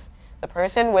 questions. The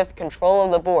person with control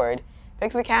of the board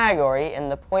picks the category and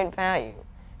the point value,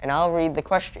 and I'll read the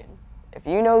question. If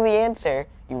you know the answer,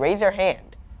 you raise your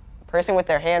hand. The person with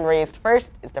their hand raised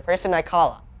first is the person I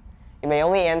call up. You may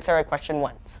only answer a question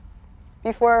once.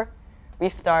 Before we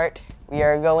start, we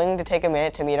are going to take a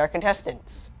minute to meet our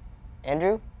contestants.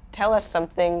 Andrew, tell us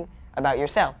something about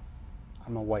yourself.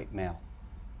 I'm a white male.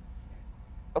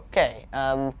 Okay.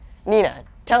 Nina,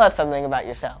 tell us something about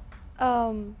yourself.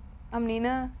 I'm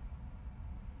Nina.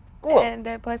 Cool. And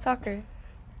I play soccer.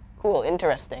 Cool,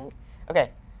 interesting.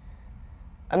 Okay.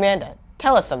 Amanda,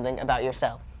 tell us something about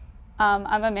yourself.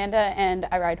 I'm Amanda, and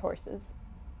I ride horses.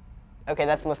 Okay,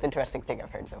 that's the most interesting thing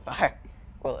I've heard so far.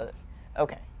 Well,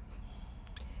 okay.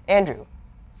 Andrew,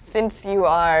 since you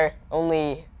are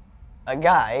only a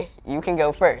guy, you can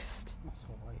go first.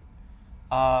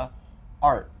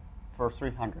 Art for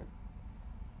 300.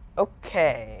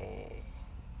 Okay.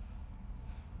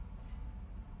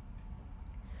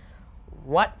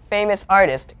 What famous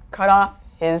artist cut off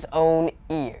his own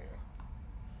ear?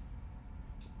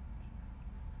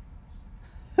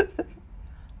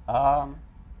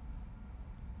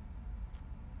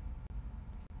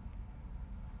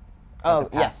 Oh,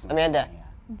 yes, Amanda.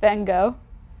 Van Gogh.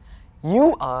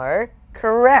 You are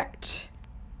correct.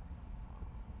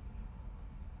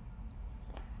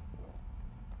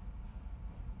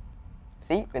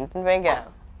 See, Vincent Van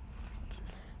Gogh.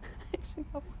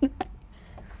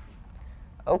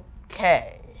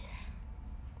 Okay.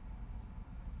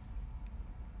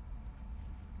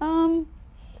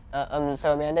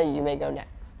 So Amanda, you may go next.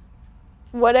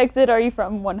 What exit are you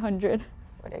from? 100.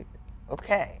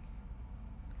 Okay.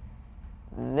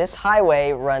 This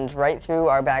highway runs right through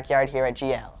our backyard here at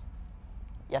GL.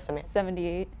 Yes, Amanda?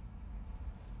 78.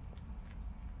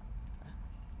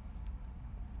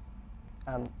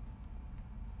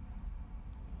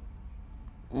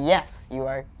 Yes, you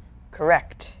are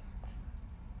correct.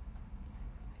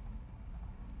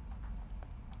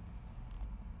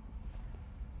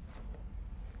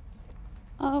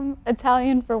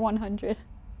 Italian for 100.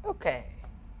 Okay.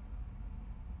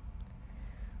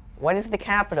 What is the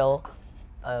capital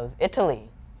of Italy?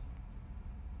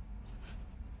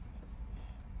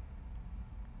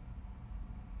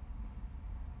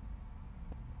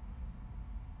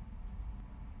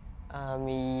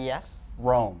 Yes.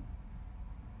 Rome.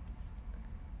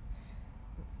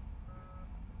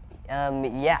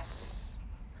 Yes.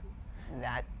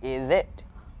 That is it.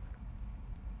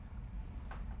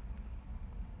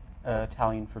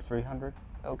 Italian for 300.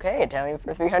 Okay, Italian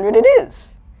for 300 it is.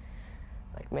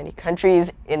 Like many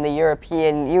countries in the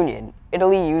European Union,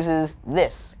 Italy uses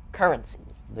this currency.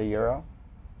 The euro.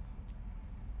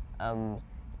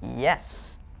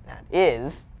 Yes, that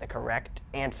is the correct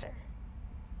answer.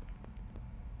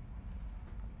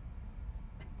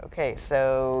 Okay,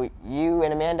 so you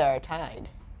and Amanda are tied.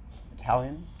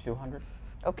 Italian, 200.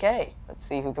 Okay, let's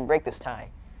see who can break this tie.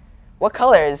 What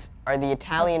colors are the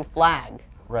Italian flag?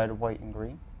 Red, white, and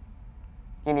green.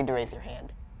 You need to raise your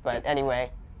hand. But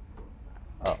anyway.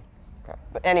 Oh, okay.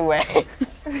 But anyway,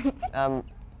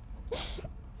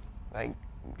 I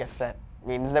guess that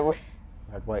means that we're...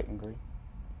 Red, white, and green.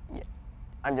 Yeah,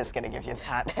 I'm just going to give you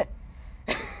that.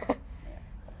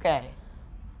 Okay.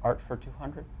 Art for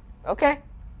 200. Okay.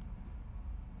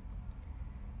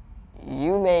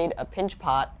 You made a pinch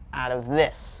pot out of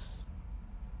this.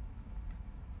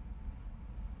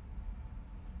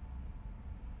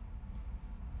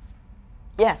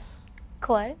 Yes.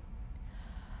 Clay.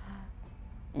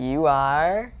 You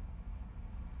are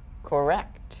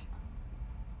correct.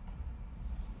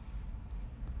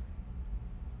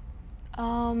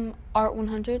 Art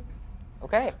 100.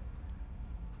 Okay.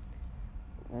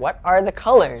 What are the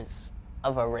colors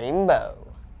of a rainbow?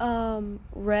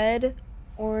 Red,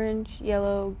 orange,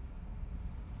 yellow.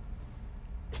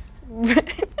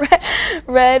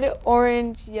 Red,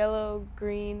 orange, yellow,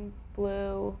 green,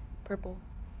 blue, purple.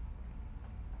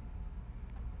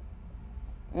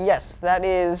 Yes, that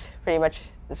is pretty much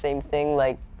the same thing,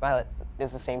 like violet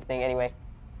is the same thing anyway.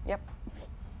 Yep.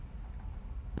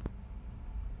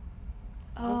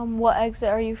 What exit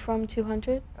are you from?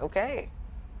 200? Okay.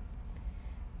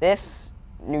 This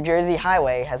New Jersey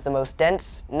highway has the most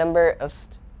dense number of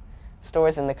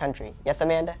stores in the country. Yes,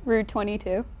 Amanda? Route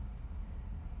 22.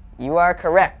 You are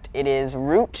correct. It is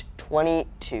Route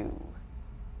 22.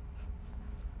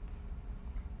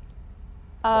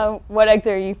 What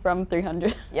exit are you from?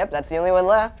 300. Yep, that's the only one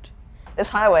left. This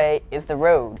highway is the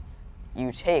road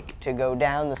you take to go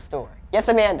down the store. Yes,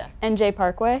 Amanda? NJ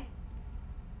Parkway.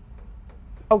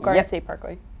 Oh, Garden Yep. State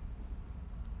Parkway.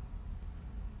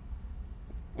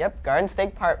 Yep, Garden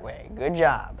State Parkway. Good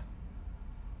job.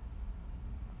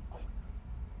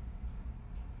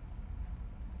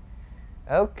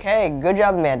 Okay, good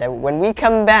job, Amanda. When we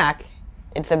come back,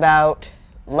 it's about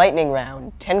lightning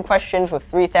round. 10 questions with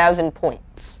 3,000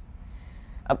 points.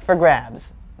 Up for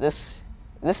grabs. This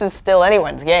is still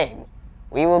anyone's game.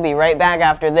 We will be right back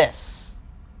after this.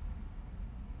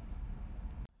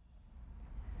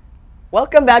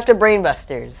 Welcome back to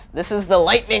Brainbusters. This is the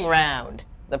lightning round.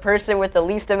 The person with the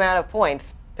least amount of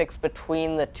points picks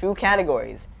between the two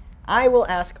categories. I will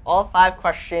ask all 5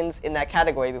 questions in that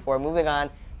category before moving on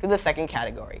to the second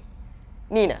category.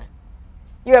 Nina,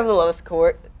 you have the lowest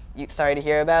score. Sorry to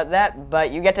hear about that,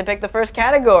 but you get to pick the first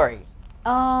category.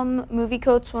 Movie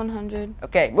quotes 100.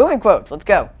 Okay, movie quotes. Let's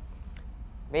go.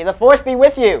 May the force be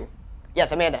with you.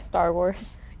 Yes, Amanda. Star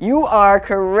Wars. You are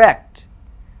correct.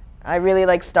 I really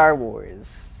like Star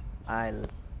Wars. My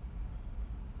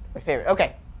favorite.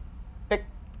 Okay. Pick.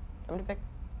 I'm going to pick.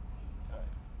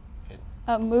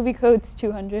 Movie quotes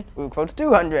 200. Movie quotes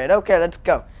 200. Okay, let's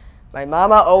go. My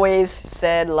mama always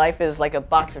said life is like a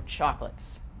box of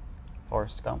chocolates.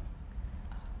 Forrest Gump.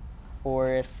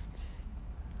 Forrest.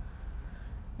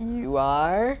 You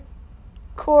are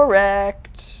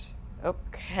correct.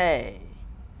 Okay.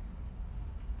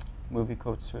 Movie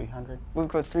quotes 300. Movie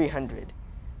quotes 300.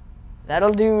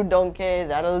 That'll do, Donkey.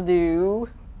 That'll do.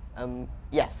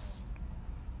 Yes.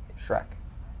 Shrek.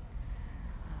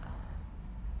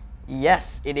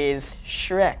 Yes, it is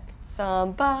Shrek.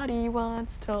 Somebody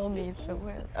once told me so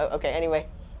well. Oh, okay, anyway.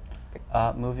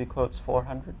 Movie quotes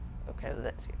 400. Okay,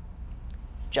 let's see.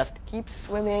 Just keep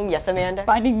swimming. Yes, Amanda?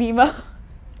 Finding Nemo.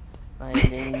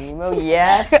 Finding Nemo.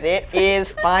 Yes, it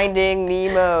is Finding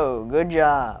Nemo. Good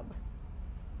job.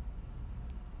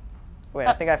 Wait,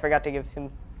 I think I forgot to give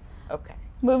him... Okay.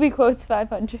 Movie quotes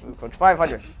 500. Movie quotes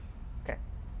 500. Okay.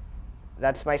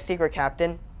 That's my secret,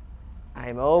 Captain.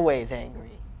 I'm always angry.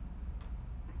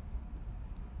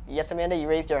 Yes, Amanda, you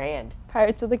raised your hand.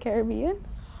 Pirates of the Caribbean.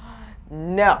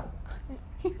 No.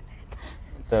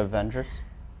 The Avengers.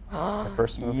 The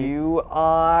first movie. You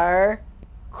are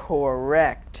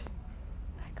correct.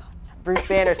 Bruce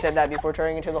Banner said that before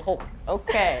turning into the Hulk.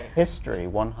 Okay. History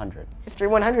 100. History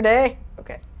 100, eh?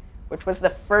 Okay. Which was the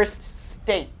first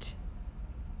state?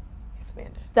 Yes,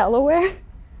 Amanda. Delaware.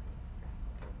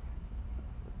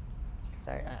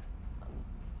 Sorry.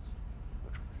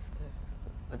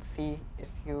 Let's see if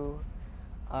you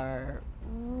are...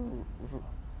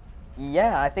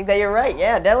 Yeah, I think that you're right.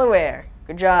 Yeah, Delaware.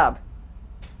 Good job.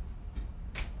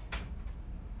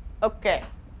 Okay.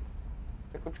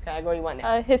 Which category you want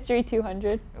next? History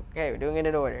 200. Okay, we're doing it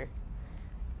in order.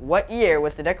 What year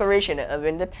was the Declaration of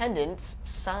Independence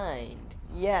signed?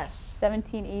 Yes.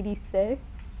 1786.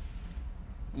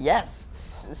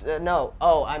 Yes. No.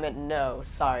 Oh, I meant no.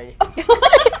 Sorry.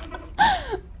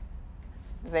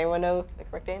 Does anyone know the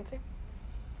correct answer?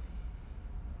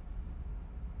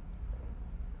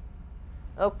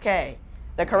 Okay.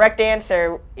 The correct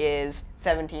answer is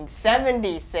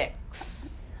 1776.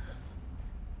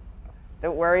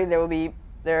 Don't worry,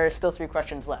 there are still 3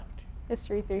 questions left.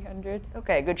 History 300.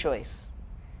 Okay, good choice.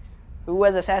 Who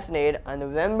was assassinated on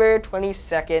November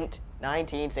 22nd,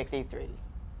 1963?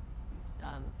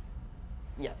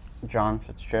 Yes. John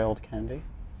Fitzgerald Kennedy.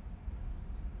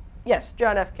 Yes,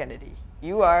 John F. Kennedy.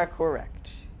 You are correct.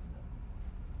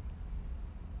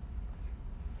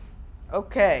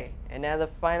 Okay, and now the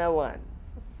final one.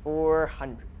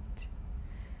 400.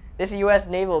 This U.S.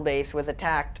 naval base was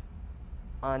attacked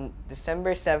on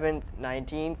December 7th,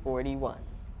 1941.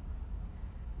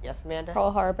 Yes, Amanda?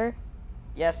 Pearl Harbor.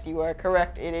 Yes, you are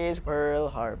correct. It is Pearl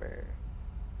Harbor.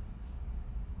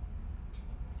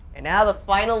 And now the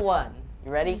final one.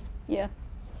 You ready? Yeah.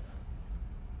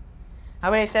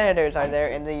 How many senators are there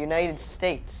in the United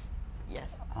States? Yes.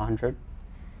 100.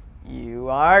 You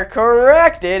are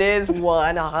correct. It is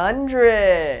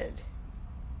 100.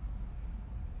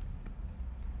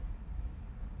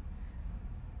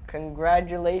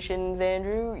 Congratulations,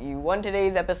 Andrew. You won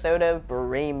today's episode of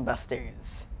Brain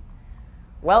Busters.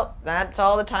 Well, that's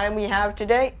all the time we have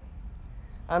today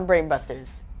on Brain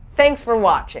Busters. Thanks for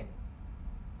watching.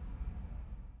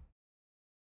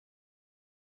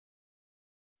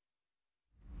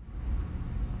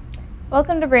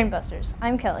 Welcome to Brainbusters.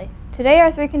 I'm Kelly. Today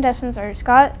our 3 contestants are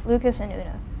Scott, Lucas, and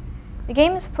Una. The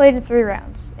game is played in 3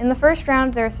 rounds. In the first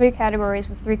round, there are 3 categories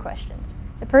with 3 questions.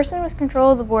 The person with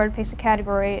control of the board picks a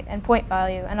category and point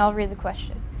value, and I'll read the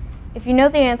question. If you know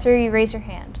the answer, you raise your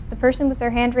hand. The person with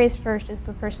their hand raised first is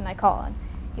the person I call on.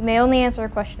 You may only answer a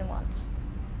question once.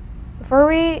 Before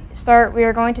we start, we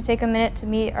are going to take a minute to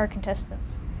meet our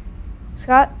contestants.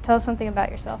 Scott, tell us something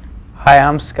about yourself. Hi,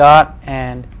 I'm Scott,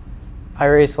 and I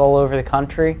race all over the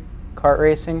country, kart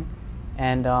racing,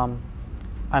 and I'm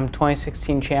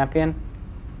 2016 champion.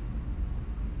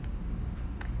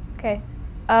 Okay.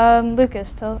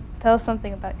 Lucas, tell us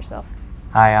something about yourself.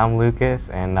 Hi, I'm Lucas,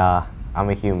 and I'm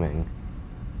a human.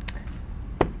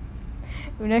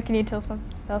 Una, can you tell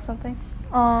us something?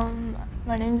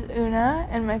 My name's Una,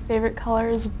 and my favorite color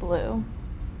is blue.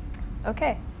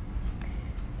 Okay.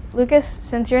 Lucas,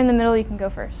 since you're in the middle, you can go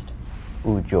first.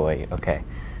 Ooh, joy. Okay.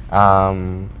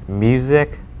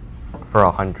 Music for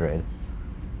 100.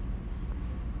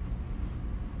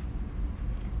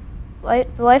 The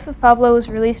Life of Pablo was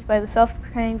released by the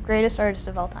self-proclaimed greatest artist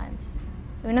of all time.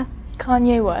 Una?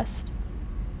 Kanye West.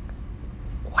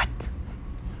 What?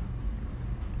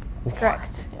 That's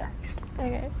correct. Yeah.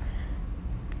 Okay.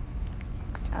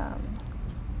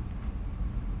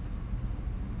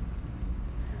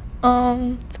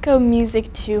 Let's go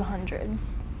music 200.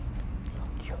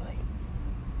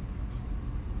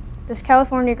 The This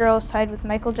California girl is tied with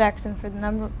Michael Jackson for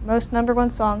the most #1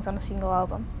 songs on a single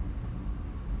album.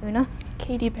 Una?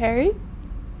 Katy Perry?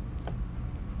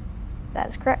 That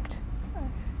is correct.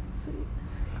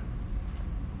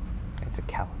 It's a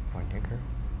California girl.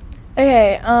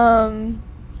 Okay,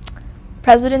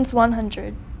 President's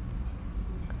 100.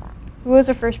 Who was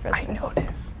our first president? I know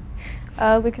this.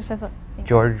 Lucas, I thought.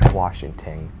 George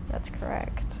Washington. That's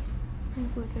correct.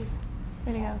 Where's Lucas?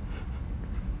 Where'd he go?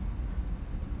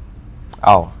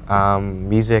 Oh,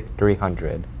 Music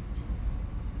 300.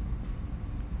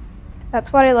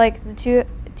 That's What I Like. The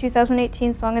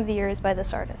 2018 Song of the Year is by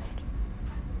this artist.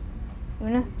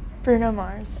 Una? Bruno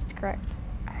Mars. That's correct.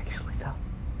 Actually, though.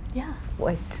 Yeah.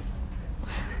 Wait.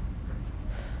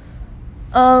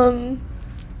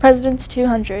 President's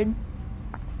 200.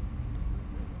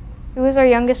 Who is our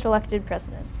youngest elected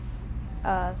president?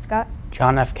 Scott?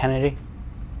 John F. Kennedy.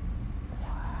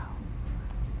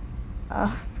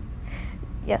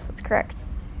 Yes, that's correct.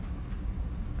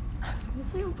 I was going to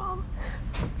say Obama.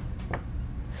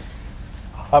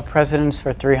 Presidents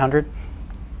for 300.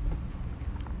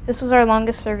 This was our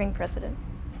longest serving president.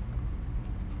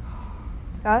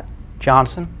 Scott?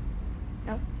 Johnson.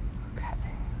 No. Okay.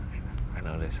 I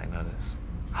know this.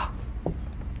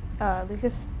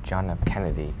 Lucas? John F.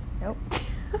 Kennedy. Nope. He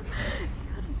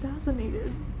got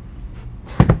assassinated.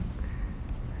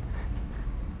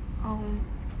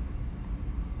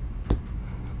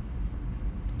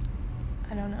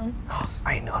 I don't know.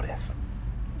 I know this.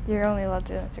 You're only allowed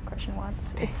to answer question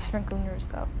once. Dang. It's Franklin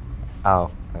Roosevelt.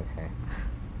 Oh, okay.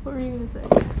 What were you going to say?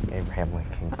 Abraham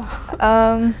Lincoln.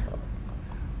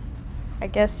 I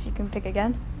guess you can pick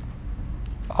again.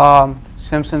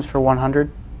 Simpsons for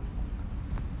 100.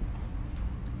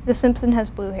 The Simpson has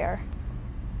blue hair.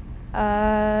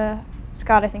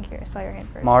 Scott, I think I saw your hand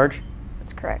first. Marge.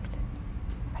 That's correct.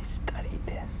 I studied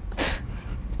this.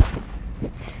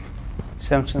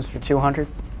 Simpsons for 200.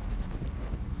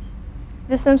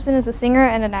 This Simpson is a singer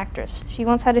and an actress. She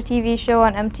once had a TV show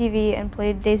on MTV and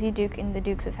played Daisy Duke in The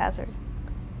Dukes of Hazzard.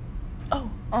 Oh,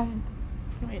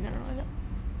 wait, never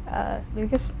mind.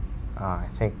 Lucas? I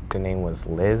think the name was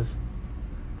Liz.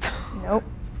 Nope.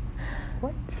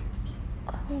 What?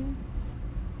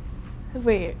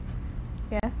 Wait.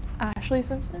 Yeah? Ashley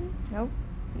Simpson? Nope.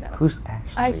 No. Who's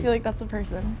Ashley? I feel like that's a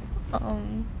person.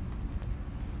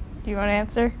 Do you want to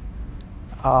answer?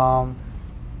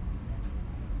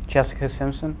 Jessica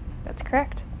Simpson. That's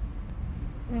correct.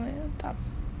 Yeah,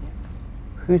 that's...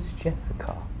 Who's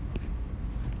Jessica?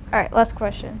 Alright, last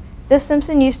question. This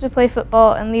Simpson used to play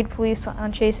football and lead police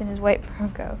on chasing his white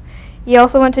Bronco. He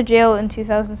also went to jail in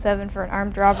 2007 for an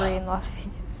armed robbery in Las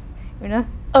Vegas. Una?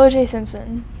 O.J.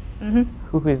 Simpson. Mm-hmm.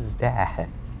 Who is that?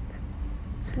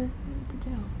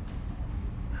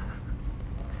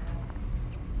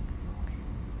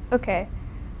 Okay.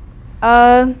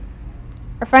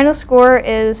 Our final score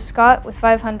is Scott with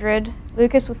 500,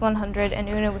 Lucas with 100, and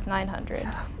Una with 900.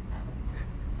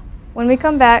 When we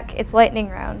come back, it's lightning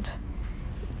round.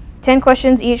 10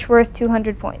 questions, each worth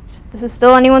 200 points. This is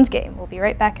still anyone's game. We'll be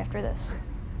right back after this.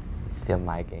 It's still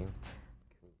my game.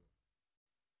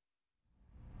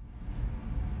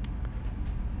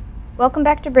 Welcome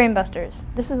back to Brainbusters.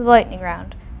 This is the lightning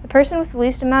round. The person with the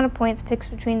least amount of points picks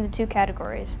between the two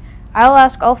categories. I'll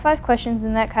ask all 5 questions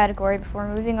in that category before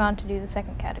moving on to do the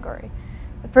second category.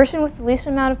 The person with the least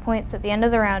amount of points at the end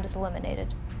of the round is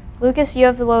eliminated. Lucas, you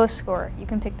have the lowest score. You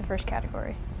can pick the first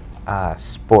category.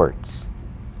 Sports.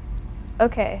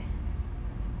 Okay.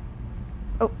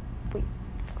 Oh, wait.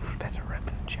 That's a rip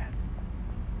in the chat.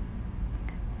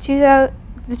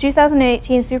 The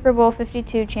 2018 Super Bowl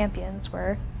 52 champions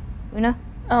were Una?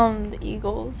 The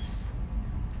Eagles.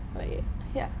 Wait,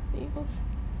 yeah, the Eagles.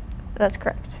 That's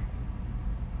correct.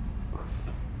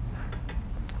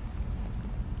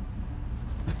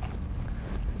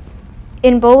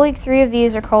 In Bowl League, 3 of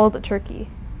these are called a turkey.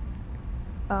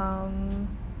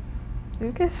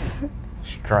 Lucas?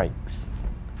 Strikes.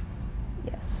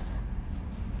 Yes.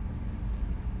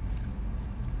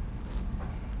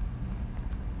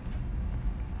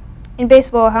 In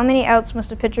baseball, how many outs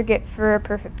must a pitcher get for a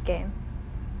perfect game?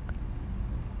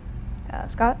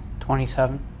 Scott?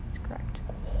 27. That's correct.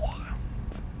 What?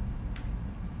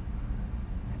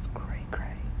 That's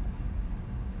cray.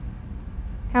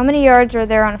 How many yards are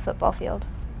there on a football field?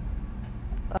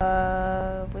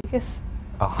 Lucas?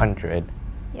 100.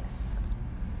 Yes.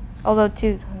 Although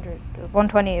 200,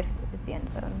 120 if the end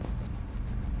zones.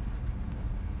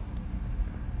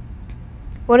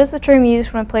 What is the term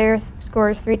used when a player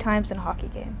scores 3 times in a hockey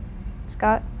game?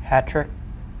 Scott? Hat trick.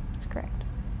 That's correct.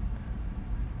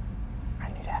 I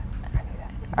knew that.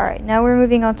 All right, now we're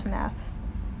moving on to math.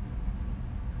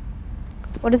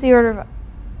 What is the order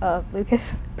of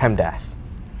Lucas? PEMDAS.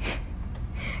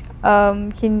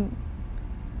 Can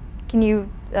you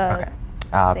Okay.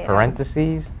 say it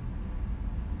Parentheses.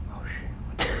 Oh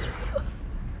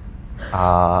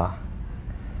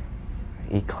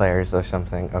shit. Eclairs or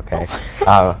something. Okay.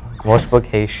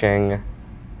 Multiplication,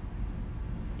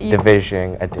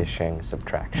 division, addition,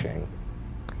 subtraction.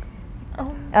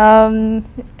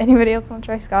 Anybody else want to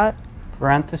try, Scott?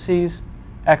 Parentheses,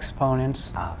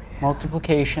 exponents,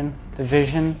 multiplication,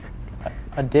 division,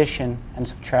 addition, and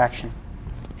subtraction.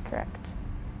 That's correct.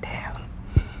 Damn.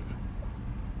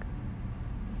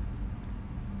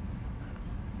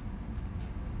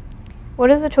 What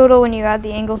is the total when you add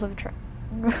the angles of a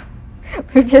triangle?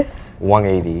 Lucas?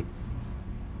 180.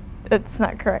 That's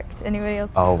not correct. Anybody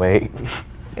else? Oh wait.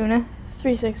 Una?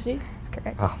 360. That's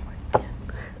correct. Oh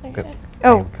my god. Okay.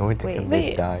 Oh, I'm going to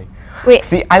commit die. Wait.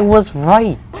 See, I was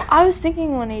right. I was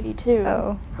thinking 182.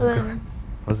 Oh. But then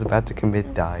I was about to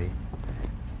commit die.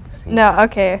 See? No,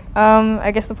 okay.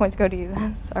 I guess the points go to you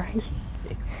then. Sorry.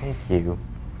 Thank you.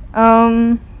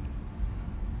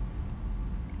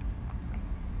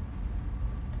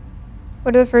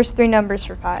 What are the first three numbers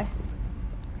for pi?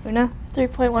 Una?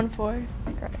 3.14.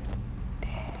 That's correct.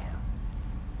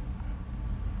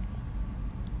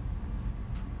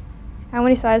 How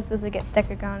many sides does a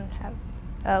decagon have?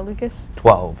 Lucas?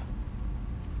 12.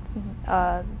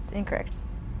 It's incorrect.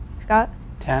 Scott?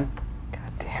 10.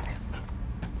 God damn it.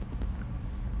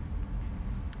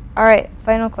 All right,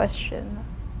 final question.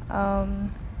 What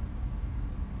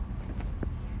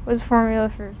is the formula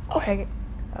for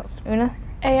Una?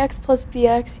 AX plus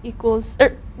BX equals,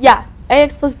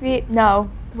 AX plus B,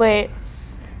 no, wait.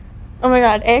 Oh my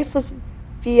god, AX plus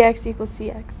BX equals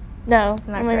CX. No, That's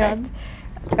not oh my correct. god.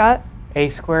 Scott? A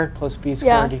squared plus B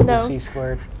squared equals no. C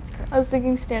squared. I was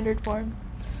thinking standard form.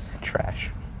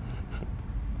 Trash.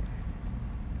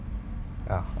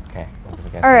 Oh, okay. I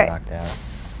guess All I'm right. knocked out.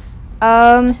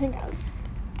 I think I was.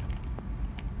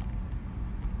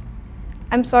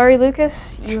 I'm sorry,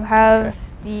 Lucas. You have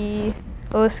the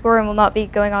lowest score and will not be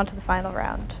going on to the final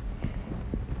round.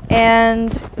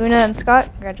 And Una and Scott,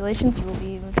 congratulations. You will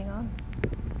be moving on.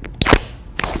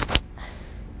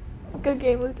 Good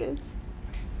game, Lucas.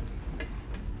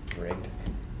 Rigged.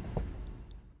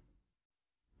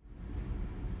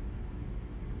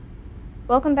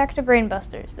 Welcome back to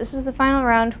Brainbusters. This is the final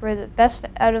round where the best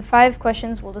out of 5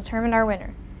 questions will determine our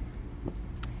winner.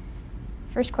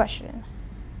 First question.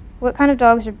 What kind of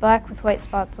dogs are black with white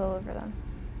spots all over them?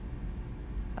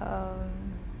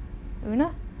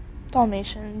 Una?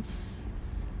 Dalmatians.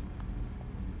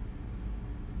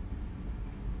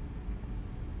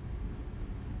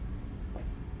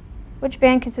 Which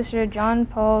band consisted of John,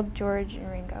 Paul, George,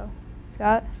 and Ringo?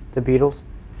 Scott? The Beatles.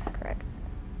 That's correct.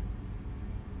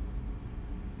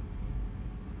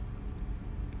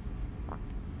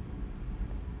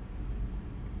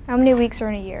 How many weeks are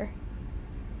in a year?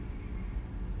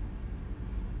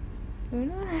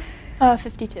 Una?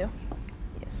 52.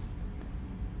 Yes.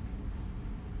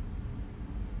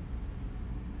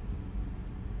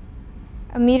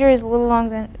 A meter is a little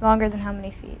longer than how many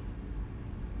feet?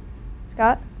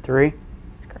 Scott? 3.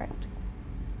 That's correct.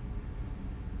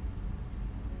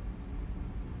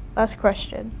 Last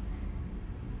question.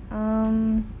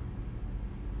 How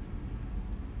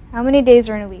many days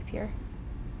are in a leap year?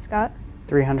 Scott?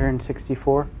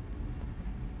 364.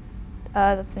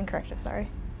 That's incorrect, I'm sorry.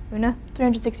 Una?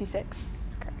 366.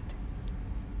 That's correct.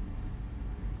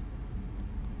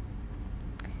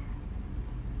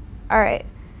 All right.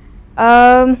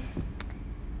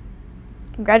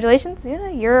 Congratulations,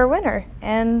 Una, you're a winner.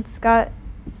 And Scott,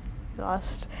 you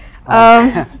lost.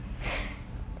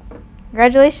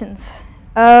 Congratulations.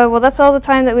 Well, that's all the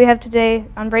time that we have today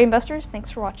on Brainbusters. Thanks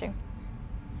for watching.